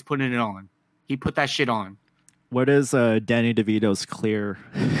saying? He's putting it on. He put that shit on. What is Danny DeVito's clear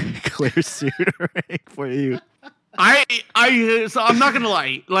suit rank for you? So I'm not gonna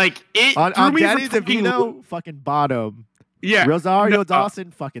lie. Like, it on me Danny DeVito, fucking bottom. Yeah, Rosario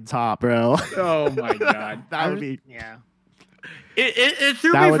Dawson, fucking top, bro. Oh my god, that would be It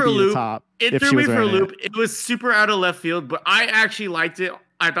threw me for a loop. It threw me for a loop. It was super out of left field, but I actually liked it.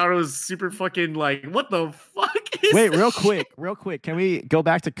 I thought it was super fucking like, what the fuck is Wait, real quick. Can we go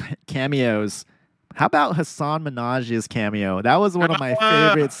back to cameos? How about Hassan Minaj's cameo? That was one of my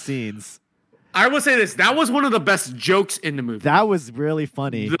favorite scenes. I will say this. That was one of the best jokes in the movie. That was really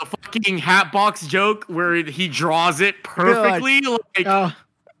funny. The fucking hat box joke where he draws it perfectly.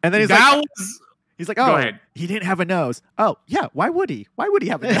 And then he's like, he's like, oh, he didn't have a nose. Oh, yeah. Why would he? Why would he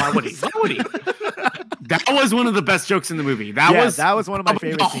have a nose? Why would he? That was one of the best jokes in the movie. That was one of my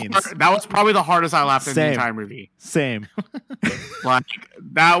favorite scenes. That was probably the hardest I laughed in the entire movie. Same. Like,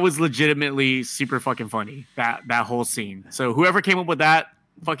 that was legitimately super fucking funny. That whole scene. So whoever came up with that,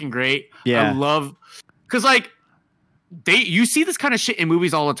 fucking great. Yeah. I love, because like you see this kind of shit in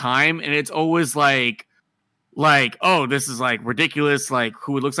movies all the time, and it's always like, oh, this is like ridiculous, like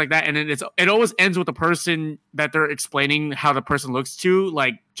who looks like that, and then it always ends with the person that they're explaining how the person looks to,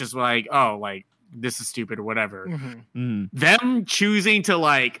 like, just like, oh, like, this is stupid or whatever. Them choosing to,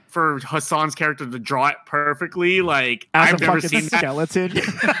 like, for Hassan's character to draw it perfectly, like, I've never seen that skeleton.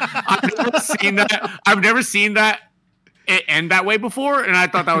 I've never seen that it end that way before, and I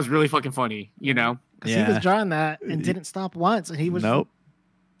thought that was really fucking funny, you know? He was drawing that and didn't stop once, and he was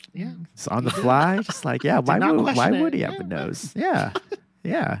yeah, it's on the fly, just like, yeah, why would he have a nose? Yeah.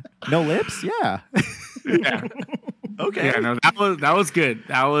 No lips? Yeah. Okay. Yeah, no, that was good.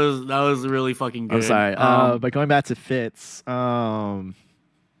 That was really fucking good. I'm sorry. But going back to Fitz,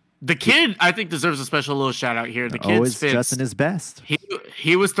 the kid, I think, deserves a special little shout out here. The kid's always Fitz, dressing his best.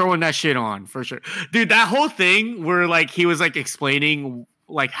 He was throwing that shit on for sure, dude. That whole thing where like he was like explaining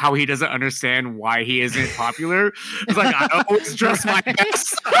like how he doesn't understand why he isn't popular. It's like, I always dress my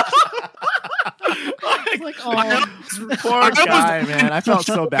best. Like, oh, poor guy, man. I felt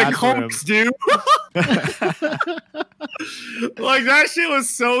so bad for him. Dude. Like, that shit was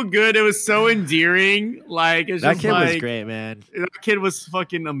so good. It was so endearing. Like, it's that just kid like, was great, man. That kid was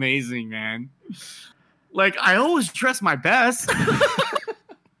fucking amazing, man. Like, I always dress my best.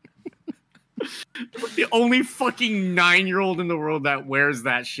 The only fucking 9-year-old in the world that wears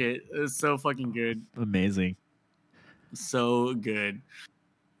that shit. It's so fucking good. Amazing. So good.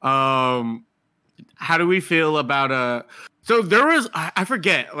 How do we feel about so there was, I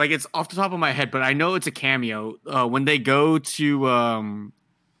forget, like, it's off the top of my head, but I know it's a cameo when they go to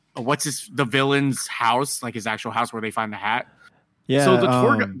the villain's house, like his actual house where they find the hat. Yeah. So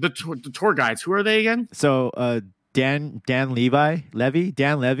the tour guides, who are they again? So Dan Levy. Yeah,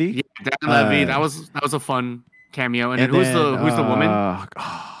 Dan Levy. That was a fun cameo. And then who's the woman? I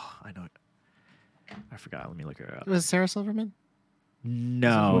know. I forgot. Let me look her up. Was it Sarah Silverman?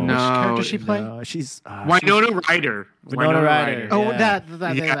 No. Which character she played? No, she's Winona Ryder. Winona Ryder. Oh, yeah.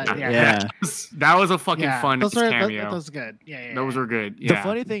 That was a fucking fun cameo. That was good. Yeah. Those were good. Yeah. The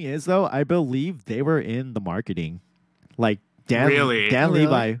funny thing is, though, I believe they were in the marketing. Like, Dan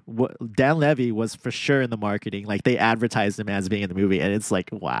Levy was for sure in the marketing. Like, they advertised him as being in the movie, and it's like,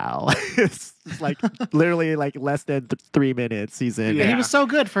 wow. It's like literally like less than 3 minutes he's in. Yeah. He was so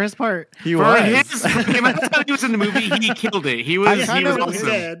good for his part. For him, I thought he was in the movie. He killed it. He was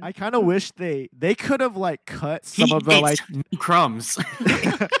awesome. I kind of wish they could have like cut some of the like crumbs.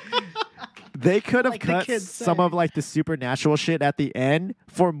 They could have Like the cut kids some say. of like the supernatural shit at the end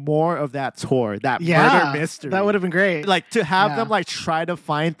for more of that tour, that Yeah, murder mystery. that would have been great. like to have Yeah. them like try to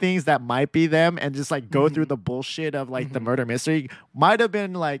find things that might be them and just like go through Mhm. the bullshit of like the Mhm. murder mystery might have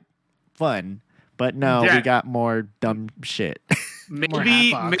been like fun. But no, Yeah. we got more dumb shit. More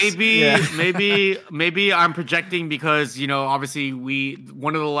Maybe, Hatbox. maybe, maybe I'm projecting because obviously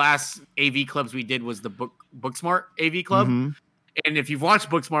one of the last AV clubs we did was the Booksmart AV Club, Mhm. and if you've watched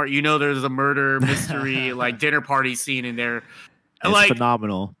Booksmart, there's a murder mystery like dinner party scene in there. It's Like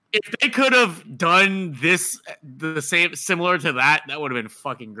phenomenal. if they could have done the same similar to that, that would have been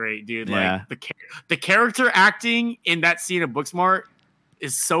fucking great, dude. Yeah. Like the character acting in that scene of Booksmart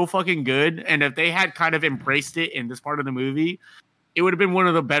is so fucking good, and if they had kind of embraced it in this part of the movie, it would have been one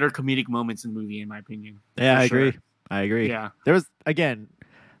of the better comedic moments in the movie, in my opinion. Yeah, For I sure. agree. I agree. Yeah. There was, again,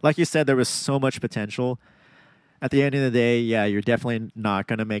 like you said, there was so much potential. At the end of the day, yeah, you're definitely not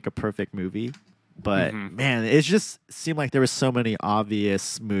going to make a perfect movie. But Mhm. man, it just seemed like there were so many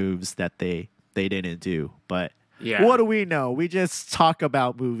obvious moves that they didn't do. But Yeah. what do we know? We just talk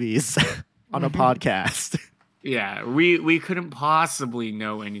about movies on a podcast. Yeah, we couldn't possibly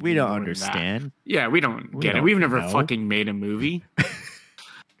know anything. We don't more than that. understand. Yeah, we don't We get it. don't We've never know. fucking made a movie.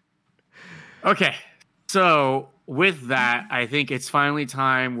 Okay, so with that, I think it's finally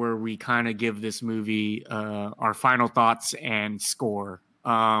time where we kind of give this movie our final thoughts and score.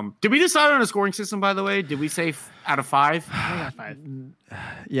 Did we decide on a scoring system, by the way? Did we say out of 5? I got 5.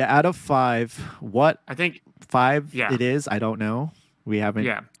 Yeah, out of 5, what I think 5 Yeah. it is, I don't know. We haven't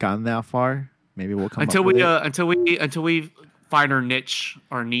Yeah. gotten that far. Maybe we'll come until up with we it. until we find our niche.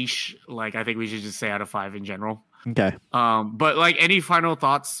 Like I think we should just say out of 5 in general. Okay. But like any final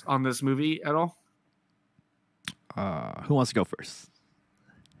thoughts on this movie at all? Who wants to go first?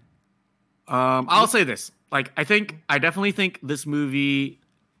 I'll say this. Like, I definitely think this movie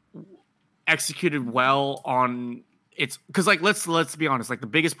executed well on its, because like let's be honest, like the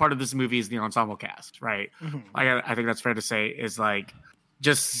biggest part of this movie is the ensemble cast, right? Mhm. I think that's fair to say is like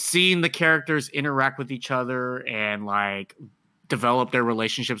just seeing the characters interact with each other and like develop their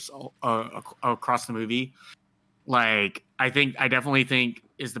relationships across the movie. Like, I definitely think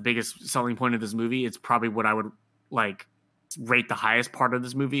is the biggest selling point of this movie. It's probably what I would like rate the highest part of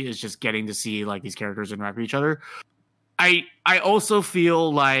this movie is just getting to see like these characters interact with each other. I also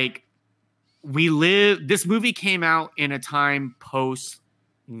feel like this movie came out in a time post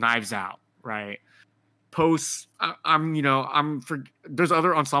Knives Out, right? Post there's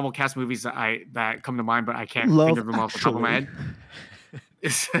other ensemble cast movies that come to mind, but I can't think of them off the top of my head.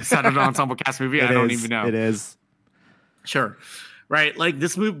 Is that an ensemble cast movie? I don't even know. It is. Sure. Right, like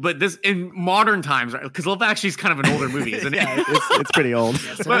this movie, but this in modern times, right? Because Love Actually is kind of an older movie, isn't it? Yeah, it's pretty old.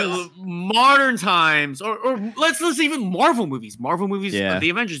 Yes, it But is. modern times, or let's even Marvel movies, Yeah. the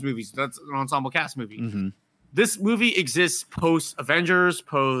Avengers movies. That's an ensemble cast movie. Mm-hmm. This movie exists post Avengers,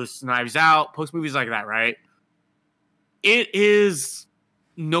 post Knives Out, post movies like that, right? It is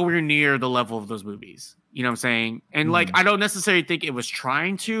nowhere near the level of those movies. You know what I'm saying? And like, I don't necessarily think it was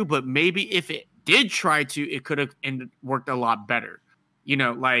trying to, but maybe if it did try to, it could have worked a lot better.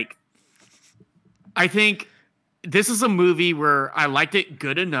 Like, I think this is a movie where I liked it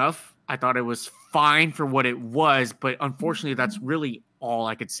good enough. I thought it was fine for what it was, but unfortunately, that's really all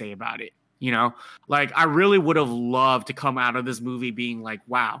I could say about it. Like, I really would have loved to come out of this movie being like,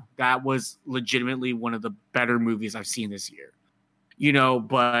 wow, that was legitimately one of the better movies I've seen this year.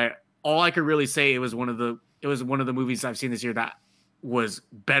 But all I could really say, it was one of the movies I've seen this year that was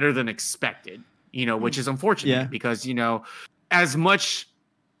better than expected, which is unfortunate because, as much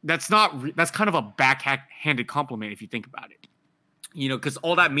that's kind of a backhanded compliment if you think about it, because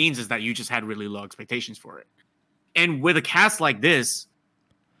all that means is that you just had really low expectations for it. And with a cast like this,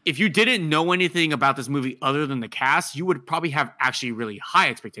 if you didn't know anything about this movie other than the cast, you would probably have actually really high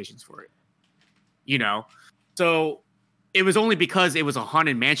expectations for it, So it was only because it was a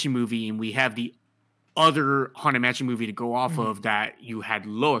Haunted Mansion movie and we have the other Haunted Mansion movie to go off of that you had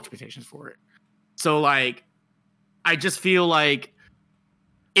low expectations for it. So like, I just feel like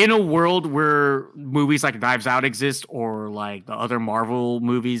in a world where movies like Knives Out exist or like the other Marvel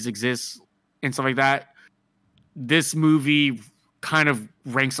movies exist and stuff like that, this movie kind of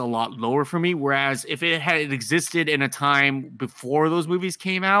ranks a lot lower for me. Whereas if it had existed in a time before those movies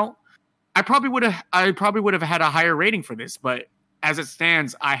came out, I probably would have had a higher rating for this. But as it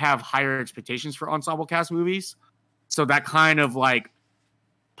stands, I have higher expectations for ensemble cast movies. So that kind of like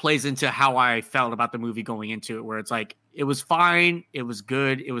plays into how I felt about the movie going into it, where it's like, it was fine, it was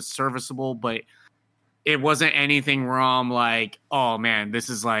good, it was serviceable, but it wasn't anything wrong. Like, oh man, this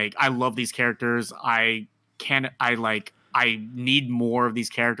is like, I love these characters. I I need more of these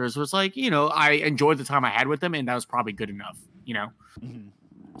characters. It was like, I enjoyed the time I had with them, and that was probably good enough, Mm-hmm.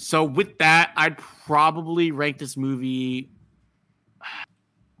 So with that, I'd probably rank this movie.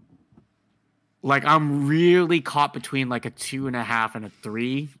 Like, I'm really caught between like a 2.5 and a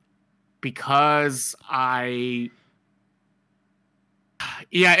 3 because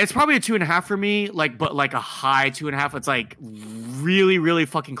it's probably a 2.5 for me. Like, but like a high 2.5. It's like really, really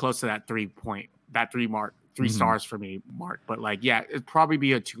fucking close to that 3 mark, 3 stars for me mark. But like, yeah, it'd probably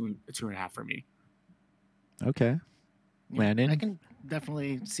be a 2.5 for me. Okay. Landon? I can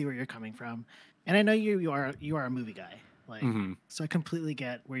definitely see where you're coming from, and I know you are a movie guy, like so I completely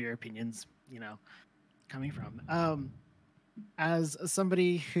get where your opinions coming from. As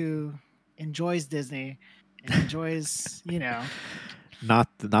somebody who enjoys Disney and enjoys not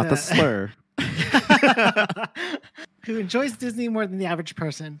the slur, who enjoys Disney more than the average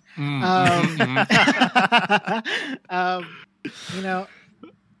person,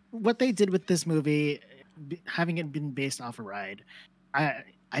 what they did with this movie, having it been based off a ride, I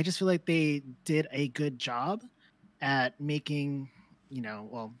just feel like they did a good job at making,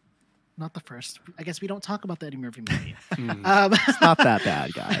 not the first. I guess we don't talk about the Eddie Murphy movie. It's not that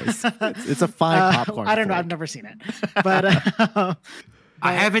bad, guys. It's a fine popcorn. I don't know. flick. I've never seen it, but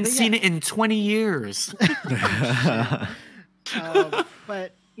I haven't seen it in 20 years.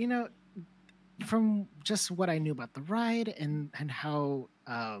 But from just what I knew about the ride and how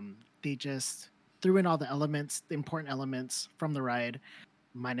they just threw in all the elements, the important elements from the ride,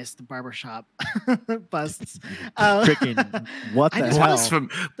 minus the barbershop busts. Freaking what the hell?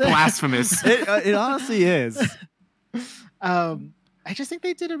 Blasphemous. It honestly is. I just think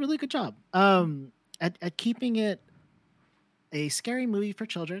they did a really good job at keeping it a scary movie for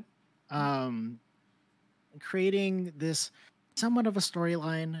children, creating this somewhat of a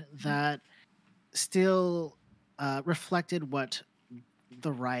storyline that still reflected what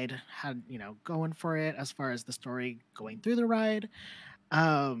the ride had, going for it as far as the story going through the ride.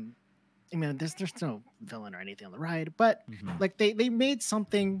 I mean, there's no villain or anything on the ride, but like they made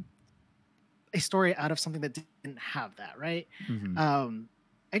a story out of something that didn't have that, right?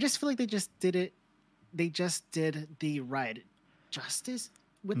 I just feel like they just did it. They just did the ride justice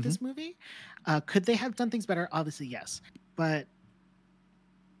with this movie. Could they have done things better? Obviously, yes, but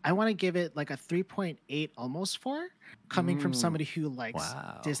I want to give it like a 3.8, almost 4, coming from somebody who likes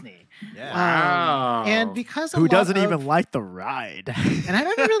Disney. Yeah. Wow. And because who doesn't even like the ride? And I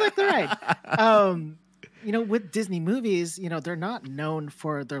don't even like the ride. With Disney movies, they're not known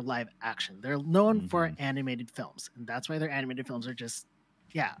for their live action. They're known for animated films, and that's why their animated films are just,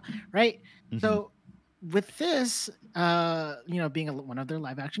 right. So with this, being one of their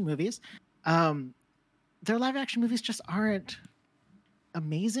live action movies, their live action movies just aren't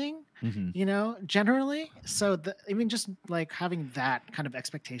amazing, generally. So just like having that kind of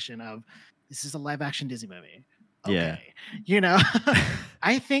expectation of this is a live action Disney movie. Okay.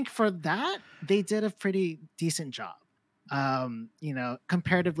 I think for that, they did a pretty decent job,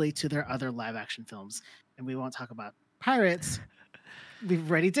 comparatively to their other live action films. And we won't talk about Pirates. We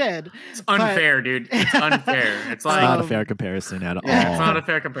already did. It's unfair, dude. It's unfair. It's like, not a fair comparison at all. It's not a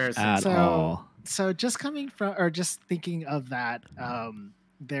fair comparison at all. So just coming from, or just thinking of that,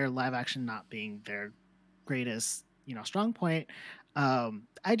 their live action not being their greatest, strong point,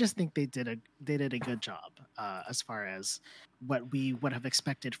 I just think they did a good job as far as what we would have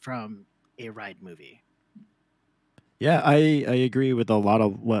expected from a ride movie. Yeah, I agree with a lot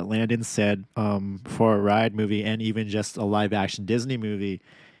of what Landon said. For a ride movie and even just a live action Disney movie,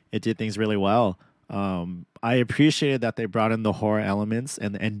 it did things really well. I appreciated that they brought in the horror elements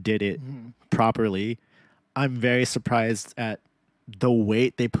and did it properly. I'm very surprised at the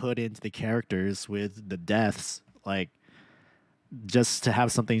weight they put into the characters with the deaths. Like, just to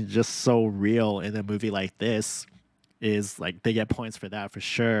have something just so real in a movie like this is like, they get points for that for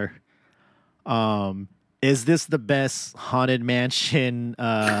sure. Is this the best Haunted Mansion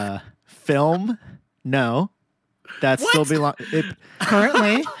film? No. That still belongs.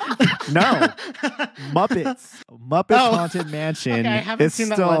 Currently? No. Muppets Haunted Mansion. Okay, I haven't seen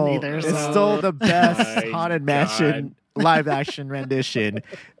that one either. It's So. still the best Haunted Mansion live action rendition.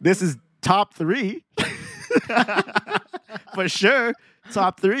 This is top 3. For sure.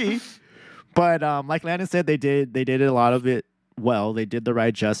 Top 3. But like Landon said, they did a lot of it well. They did the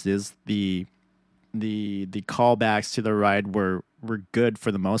right justice. The callbacks to the ride were good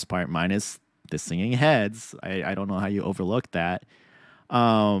for the most part, minus the singing heads. I don't know how you overlook that.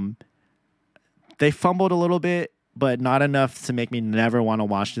 They fumbled a little bit, but not enough to make me never want to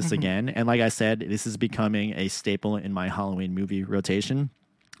watch this again. And like I said, this is becoming a staple in my Halloween movie rotation.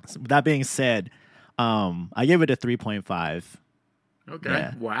 So that being said, I give it a 3.5. Okay.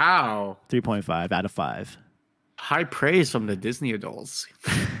 Yeah. Wow. 3.5 out of 5. High praise from the Disney adults.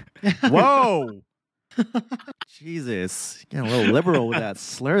 Whoa. Jesus. Getting a little liberal with that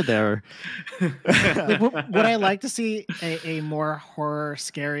slur there. Like, would I like to see a more horror,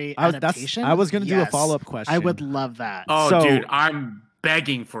 scary adaptation? I was going to do a Yes. follow-up question. I would love that. Oh, So- dude, I'm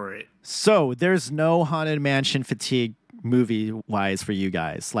begging for it. So there's no Haunted Mansion fatigue movie-wise for you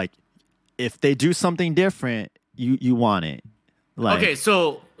guys. Like, if they do something different, you want it. Like, Okay,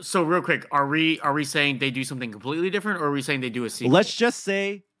 so real quick, are we saying they do something completely different, or are we saying they do a sequel? let's just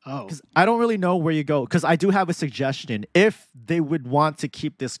say, Oh, because I don't really know where you go. Because I do have a suggestion. If they would want to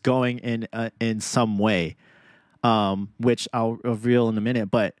keep this going in some way, which I'll reveal in a minute,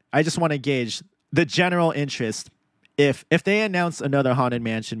 but I just want to gauge the general interest. If they announce another Haunted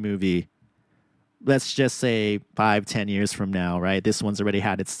Mansion movie, let's just say 5-10 years from now, right? This one's already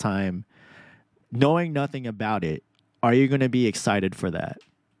had its time. Knowing nothing about it, are you going to be excited for that?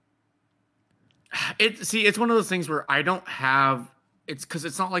 It's one of those things where I don't have. It's because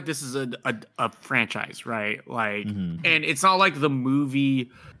it's not like this is a franchise, right? Like, and it's not like the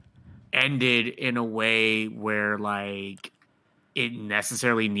movie ended in a way where like it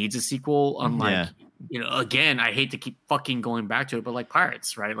necessarily needs a sequel. Unlike, again, I hate to keep fucking going back to it, but like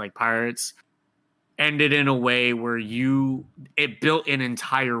Pirates, right? Like Pirates ended in a way where it built an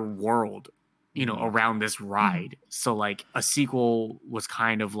entire world, around this ride. So like a sequel was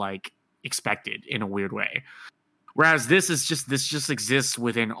kind of like expected in a weird way. Whereas this just exists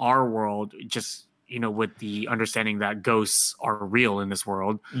within our world, just with the understanding that ghosts are real in this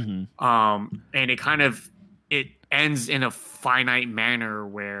world. And it ends in a finite manner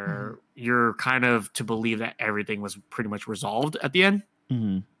where you're kind of to believe that everything was pretty much resolved at the end.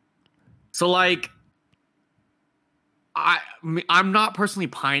 So like I'm not personally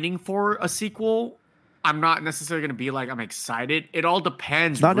pining for a sequel. I'm not necessarily going to be like I'm excited. It all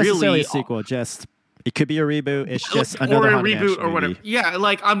depends. Not really necessarily a sequel, just it could be a reboot. It's just another or a Haunted reboot Mansion or whatever. movie. Yeah,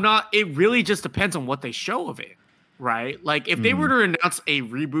 like I'm not. It really just depends on what they show of it, right? Like if they were to announce a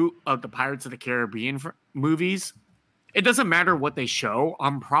reboot of the Pirates of the Caribbean movies, it doesn't matter what they show.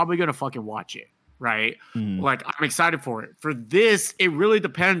 I'm probably gonna fucking watch it, right? Like I'm excited for it. For this, it really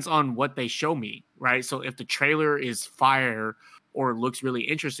depends on what they show me, right? So if the trailer is fire or looks really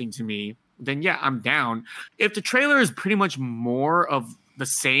interesting to me, then yeah, I'm down. If the trailer is pretty much more of the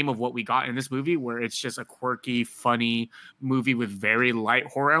same of what we got in this movie, where it's just a quirky, funny movie with very light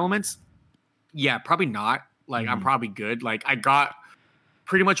horror elements, yeah, probably not. Like I'm probably good. Like I got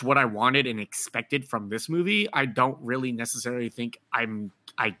pretty much what I wanted and expected from this movie. I don't really necessarily think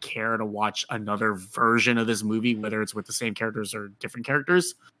I care to watch another version of this movie, whether it's with the same characters or different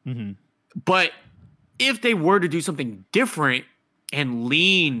characters. But if they were to do something different and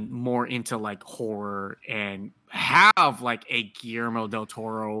lean more into like horror and have like a Guillermo del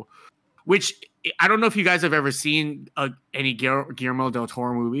Toro, which I don't know if you guys have ever seen any Guillermo del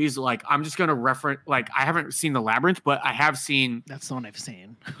Toro movies. Like I'm just going to reference, like I haven't seen The Labyrinth, but I have seen. that's the one I've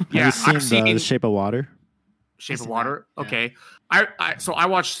seen. Yeah, Have you I've seen seen The Shape of Water? Shape I've of seen Water. that, yeah. Okay. So I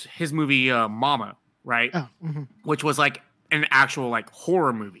watched his movie Mama, right? Oh, Which was like an actual like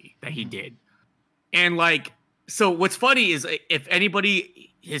horror movie that he did. And like, so what's funny is if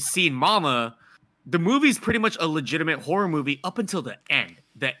anybody has seen Mama, the movie's pretty much a legitimate horror movie up until the end.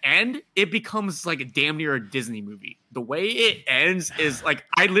 The end, it becomes like a damn near a Disney movie. The way it ends is like,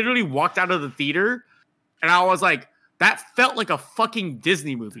 I literally walked out of the theater and I was like, that felt like a fucking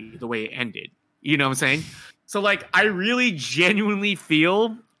Disney movie, the way it ended. You know what I'm saying? So like, I really genuinely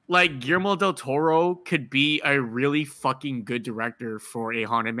feel like Guillermo del Toro could be a really fucking good director for a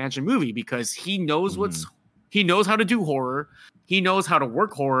Haunted Mansion movie because he knows he knows how to do horror. He knows how to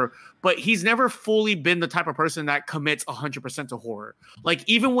work horror, but he's never fully been the type of person that commits 100% to horror. Like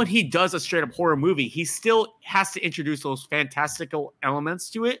even when he does a straight up horror movie, he still has to introduce those fantastical elements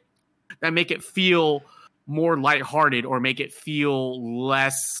to it that make it feel more lighthearted or make it feel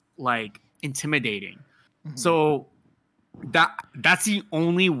less like intimidating. So that's the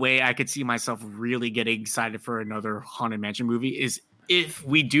only way I could see myself really getting excited for another Haunted Mansion movie is if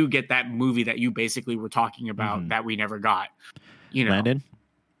we do get that movie that you basically were talking about that we never got. You know, Landon?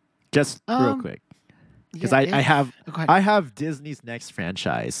 Just real quick. Because I have Disney's next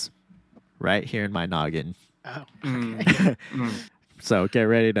franchise right here in my noggin. Oh, okay. So get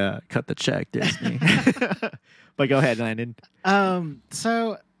ready to cut the check, Disney. But go ahead, Landon.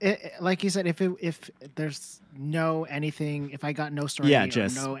 So like you said, if there's no anything, if I got no story, Yeah, or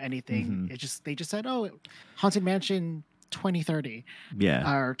just- no anything, they just said, oh, Haunted Mansion 2030,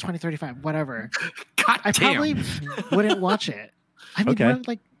 or 2035, whatever. God I damn. probably wouldn't watch it. I mean, Okay.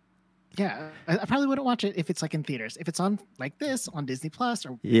 like Yeah, I probably wouldn't watch it if it's like in theaters. If it's on like this on Disney Plus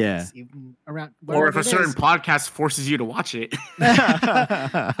or Yeah. even around, Or if a certain is, podcast forces you to watch it.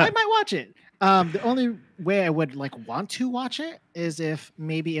 I might watch it. The only way I would like want to watch it is if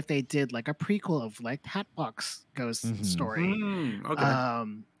they did like a prequel of like Hatbox Ghost story. Okay.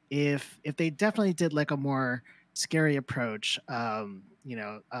 If they definitely did like a more scary approach, if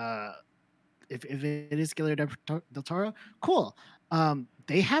it is Guillermo del Toro, cool.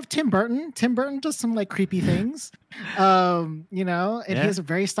 They have Tim Burton. Tim Burton does some like creepy things, and he has a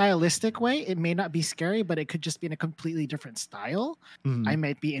very stylistic way. It may not be scary, but it could just be in a completely different style. I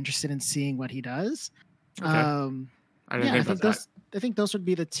might be interested in seeing what he does. Okay. I think those would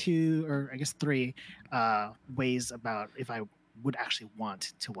be the two, or I guess three, ways about if I would actually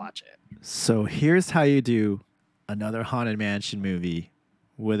want to watch it. So here's how you do another Haunted Mansion movie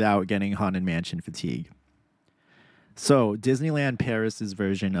without getting Haunted Mansion fatigue. So Disneyland Paris's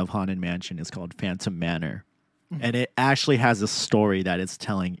version of Haunted Mansion is called Phantom Manor. And it actually has a story that it's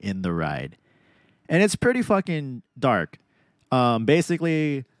telling in the ride. And it's pretty fucking dark.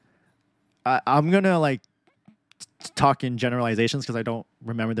 Basically, I'm going to like talk in generalizations because I don't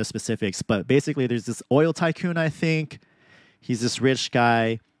remember the specifics. But basically, there's this oil tycoon, I think. He's this rich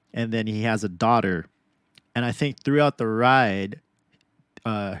guy. And then he has a daughter. And I think throughout the ride,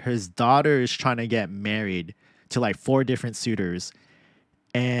 his daughter is trying to get married to like 4 different suitors,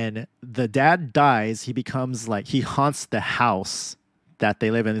 and the dad dies. He becomes like, he haunts the house that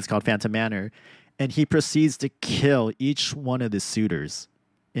they live in. It's called Phantom Manor, and he proceeds to kill each one of the suitors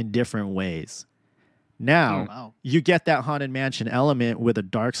in different ways. Now, you get that Haunted Mansion element with a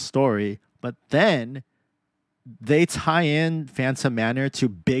dark story, but then they tie in Phantom Manor to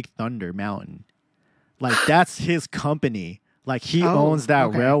Big Thunder Mountain. Like, that's his company. Like, he owns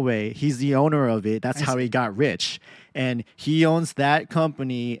that railway. He's the owner of it. That's how he got rich. And he owns that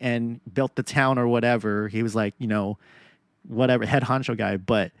company and built the town or whatever. He was like, whatever, head honcho guy.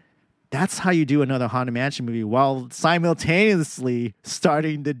 But that's how you do another Haunted Mansion movie while simultaneously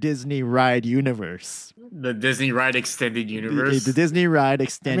starting the Disney Ride universe. The Disney Ride extended universe. The Disney Ride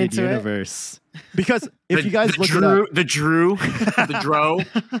extended universe. Because if you guys look it up... The Dro.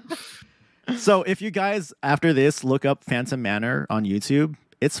 So if you guys, after this, look up Phantom Manor on YouTube,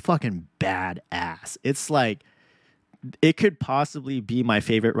 it's fucking badass. It's like, it could possibly be my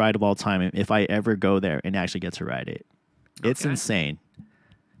favorite ride of all time if I ever go there and actually get to ride it. It's insane.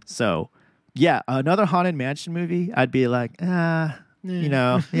 So, yeah, another Haunted Mansion movie, I'd be like, yeah,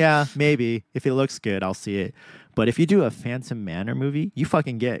 maybe. If it looks good, I'll see it. But if you do a Phantom Manor movie, you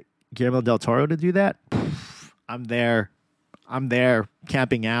fucking get Guillermo del Toro to do that, I'm there,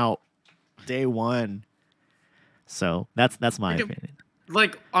 camping out. Day one. So that's my opinion.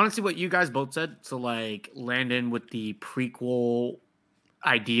 Like, honestly, what you guys both said. So like Landon with the prequel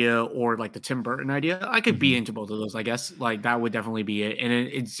idea or like the Tim Burton idea, I could be into both of those, I guess. Like, that would definitely be it. And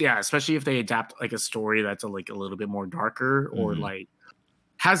it's especially if they adapt like a story that's a little bit more darker or like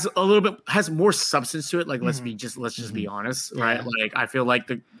has more substance to it. Like, let's just be honest, right? Like, I feel like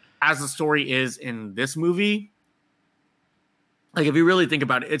as the story is in this movie, like, if you really think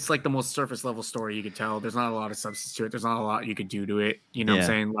about it, it's like the most surface level story you could tell. There's not a lot of substance to it. There's not a lot you could do to it. You know what I'm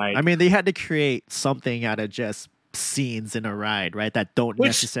saying? Like, I mean, they had to create something out of just scenes in a ride, right? That don't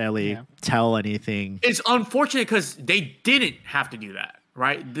necessarily tell anything. It's unfortunate because they didn't have to do that,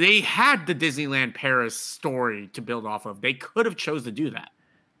 right? They had the Disneyland Paris story to build off of. They could have chose to do that.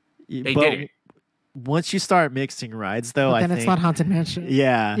 They didn't. Once you start mixing rides, though, then it's not Haunted Mansion.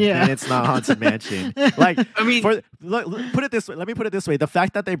 Yeah, and it's not Haunted Mansion. Like, I mean, put it this way. Let me put it this way: the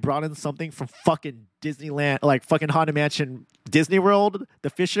fact that they brought in something from fucking Disneyland, like fucking Haunted Mansion, Disney World, The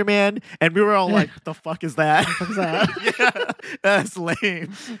Fisherman, and we were all like, "The fuck is that? What is that? Yeah, that's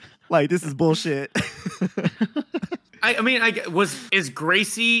lame. Like, this is bullshit." I mean, is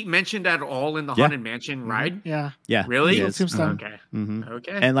Gracie mentioned at all in the Haunted Mansion ride? Yeah. Really? Okay.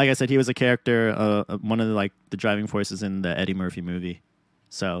 Okay. And like I said, he was a character, one of the driving forces in the Eddie Murphy movie.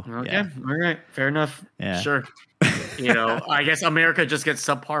 So all right, fair enough. Yeah, sure. I guess America just gets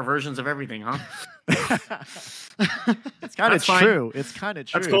subpar versions of everything, huh? It's kind of true. It's kind of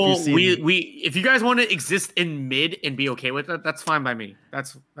true. That's cool. If you guys want to exist in mid and be okay with that, that's fine by me.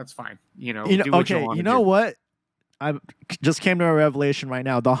 That's fine. Do what you want. You know what? I just came to a revelation right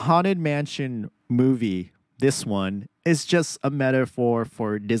now. The Haunted Mansion movie, this one, is just a metaphor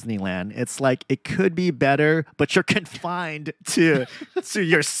for Disneyland. It's like, it could be better, but you're confined to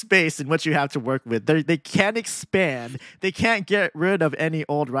your space and what you have to work with. They can't expand. They can't get rid of any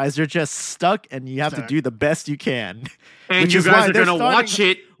old rides. They're just stuck, and you have to do the best you can. And you guys are going to watch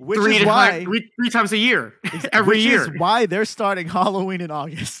it three times a year, every year. Which is why they're starting Halloween in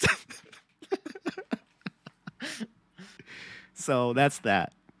August. So that's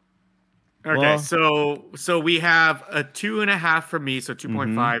that. Okay, Well- so we have a 2.5 for me, so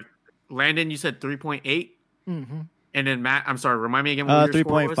 2.5. Landon, you said 3.8, Mm-hmm. and then Matt, I'm sorry, remind me again what your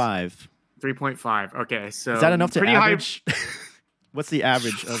score was. 3.5. 3.5. Okay, so Is that enough to pretty average? What's the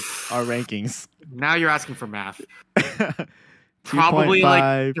average of our rankings? Now you're asking for math. Probably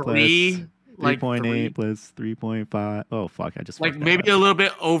like 3, like 3.8 plus 3.5. Oh fuck! I just like fucked that maybe up. a little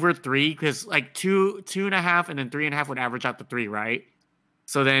bit over 3, because like 2.5, and then 3.5 would average out to 3, right?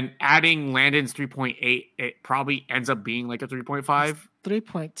 So then adding Landon's 3.8, it probably ends up being like a 3.5.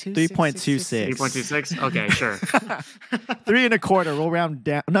 3.26. 3.26. 3.26. Okay, sure. 3.25. We'll round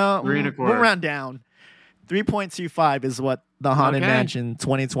down. No, 3.25. we'll round down. 3.25 is what the Haunted Okay. Mansion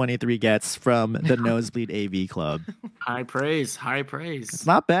 2023 gets from the Nosebleed AV Club. High praise. High praise. It's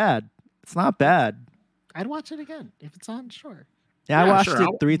not bad. It's not bad. I'd watch it again if it's on. Sure. Yeah, I Yeah, watched sure. it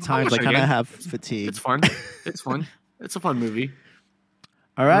 3 I'll times. watch I it kind of again. have fatigue. It's fun. It's fun. It's a fun movie.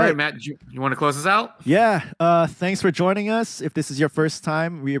 All All right. right, Matt, you want to close us out? Yeah. Thanks for joining us. If this is your first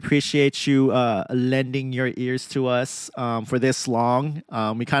time, we appreciate you lending your ears to us for this long.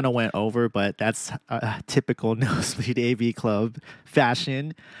 We kind of went over, but that's typical Nosebleed AV Club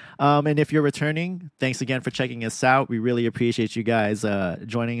fashion. And if you're returning, thanks again for checking us out. We really appreciate you guys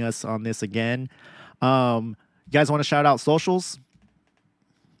joining us on this again. You guys want to shout out socials?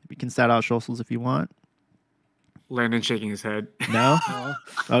 We can shout out socials if you want. Landon shaking his head. No? Well,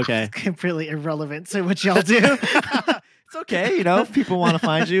 Okay. it's completely irrelevant to what y'all do. It's okay, if people want to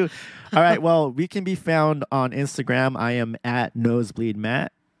find you. All right, well, we can be found on Instagram. I am at Nosebleed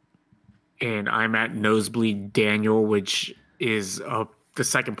Matt. And I'm at Nosebleed Daniel, which is the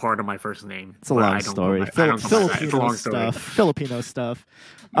second part of my first name. It's a long story. It's a Filipino long story. stuff. Filipino stuff.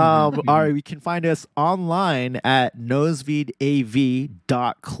 All right, you can find us online at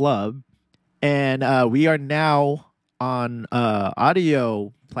nosebleedav.club. And we are now on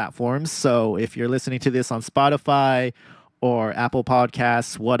audio platforms. So if you're listening to this on Spotify or Apple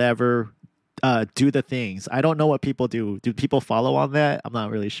Podcasts, whatever, do the things. I don't know what people do. Do people follow on that? I'm not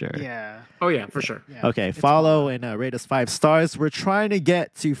really sure. Yeah. Oh, yeah, for sure. Yeah. Okay, It's follow fun. and rate us 5 stars. We're trying to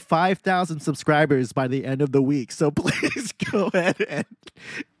get to 5,000 subscribers by the end of the week. So please go ahead and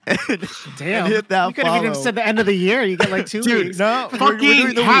Damn. hit that You could have even follow. said the end of the year. You get like 2 Dude, weeks. No, we're Fucking doing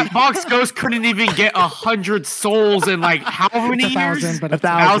the week. Hatbox Ghost couldn't even get 100 souls in like how many It's a years? thousand, but A it's a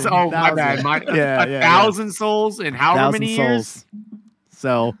thousand. Oh, my bad. Yeah, a yeah. thousand souls in however 1,000 many souls. years?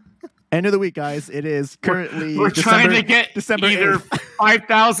 So, end of the week, guys. It is currently We're trying to get December either 8th.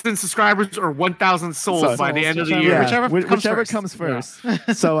 5,000 subscribers or 1,000 souls by the end of the Souls, year. whichever whichever comes comes first.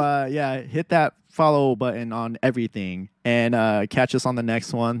 So, hit that follow button on everything and catch us on the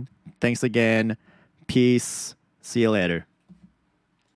next one. Thanks again. Peace. See you later.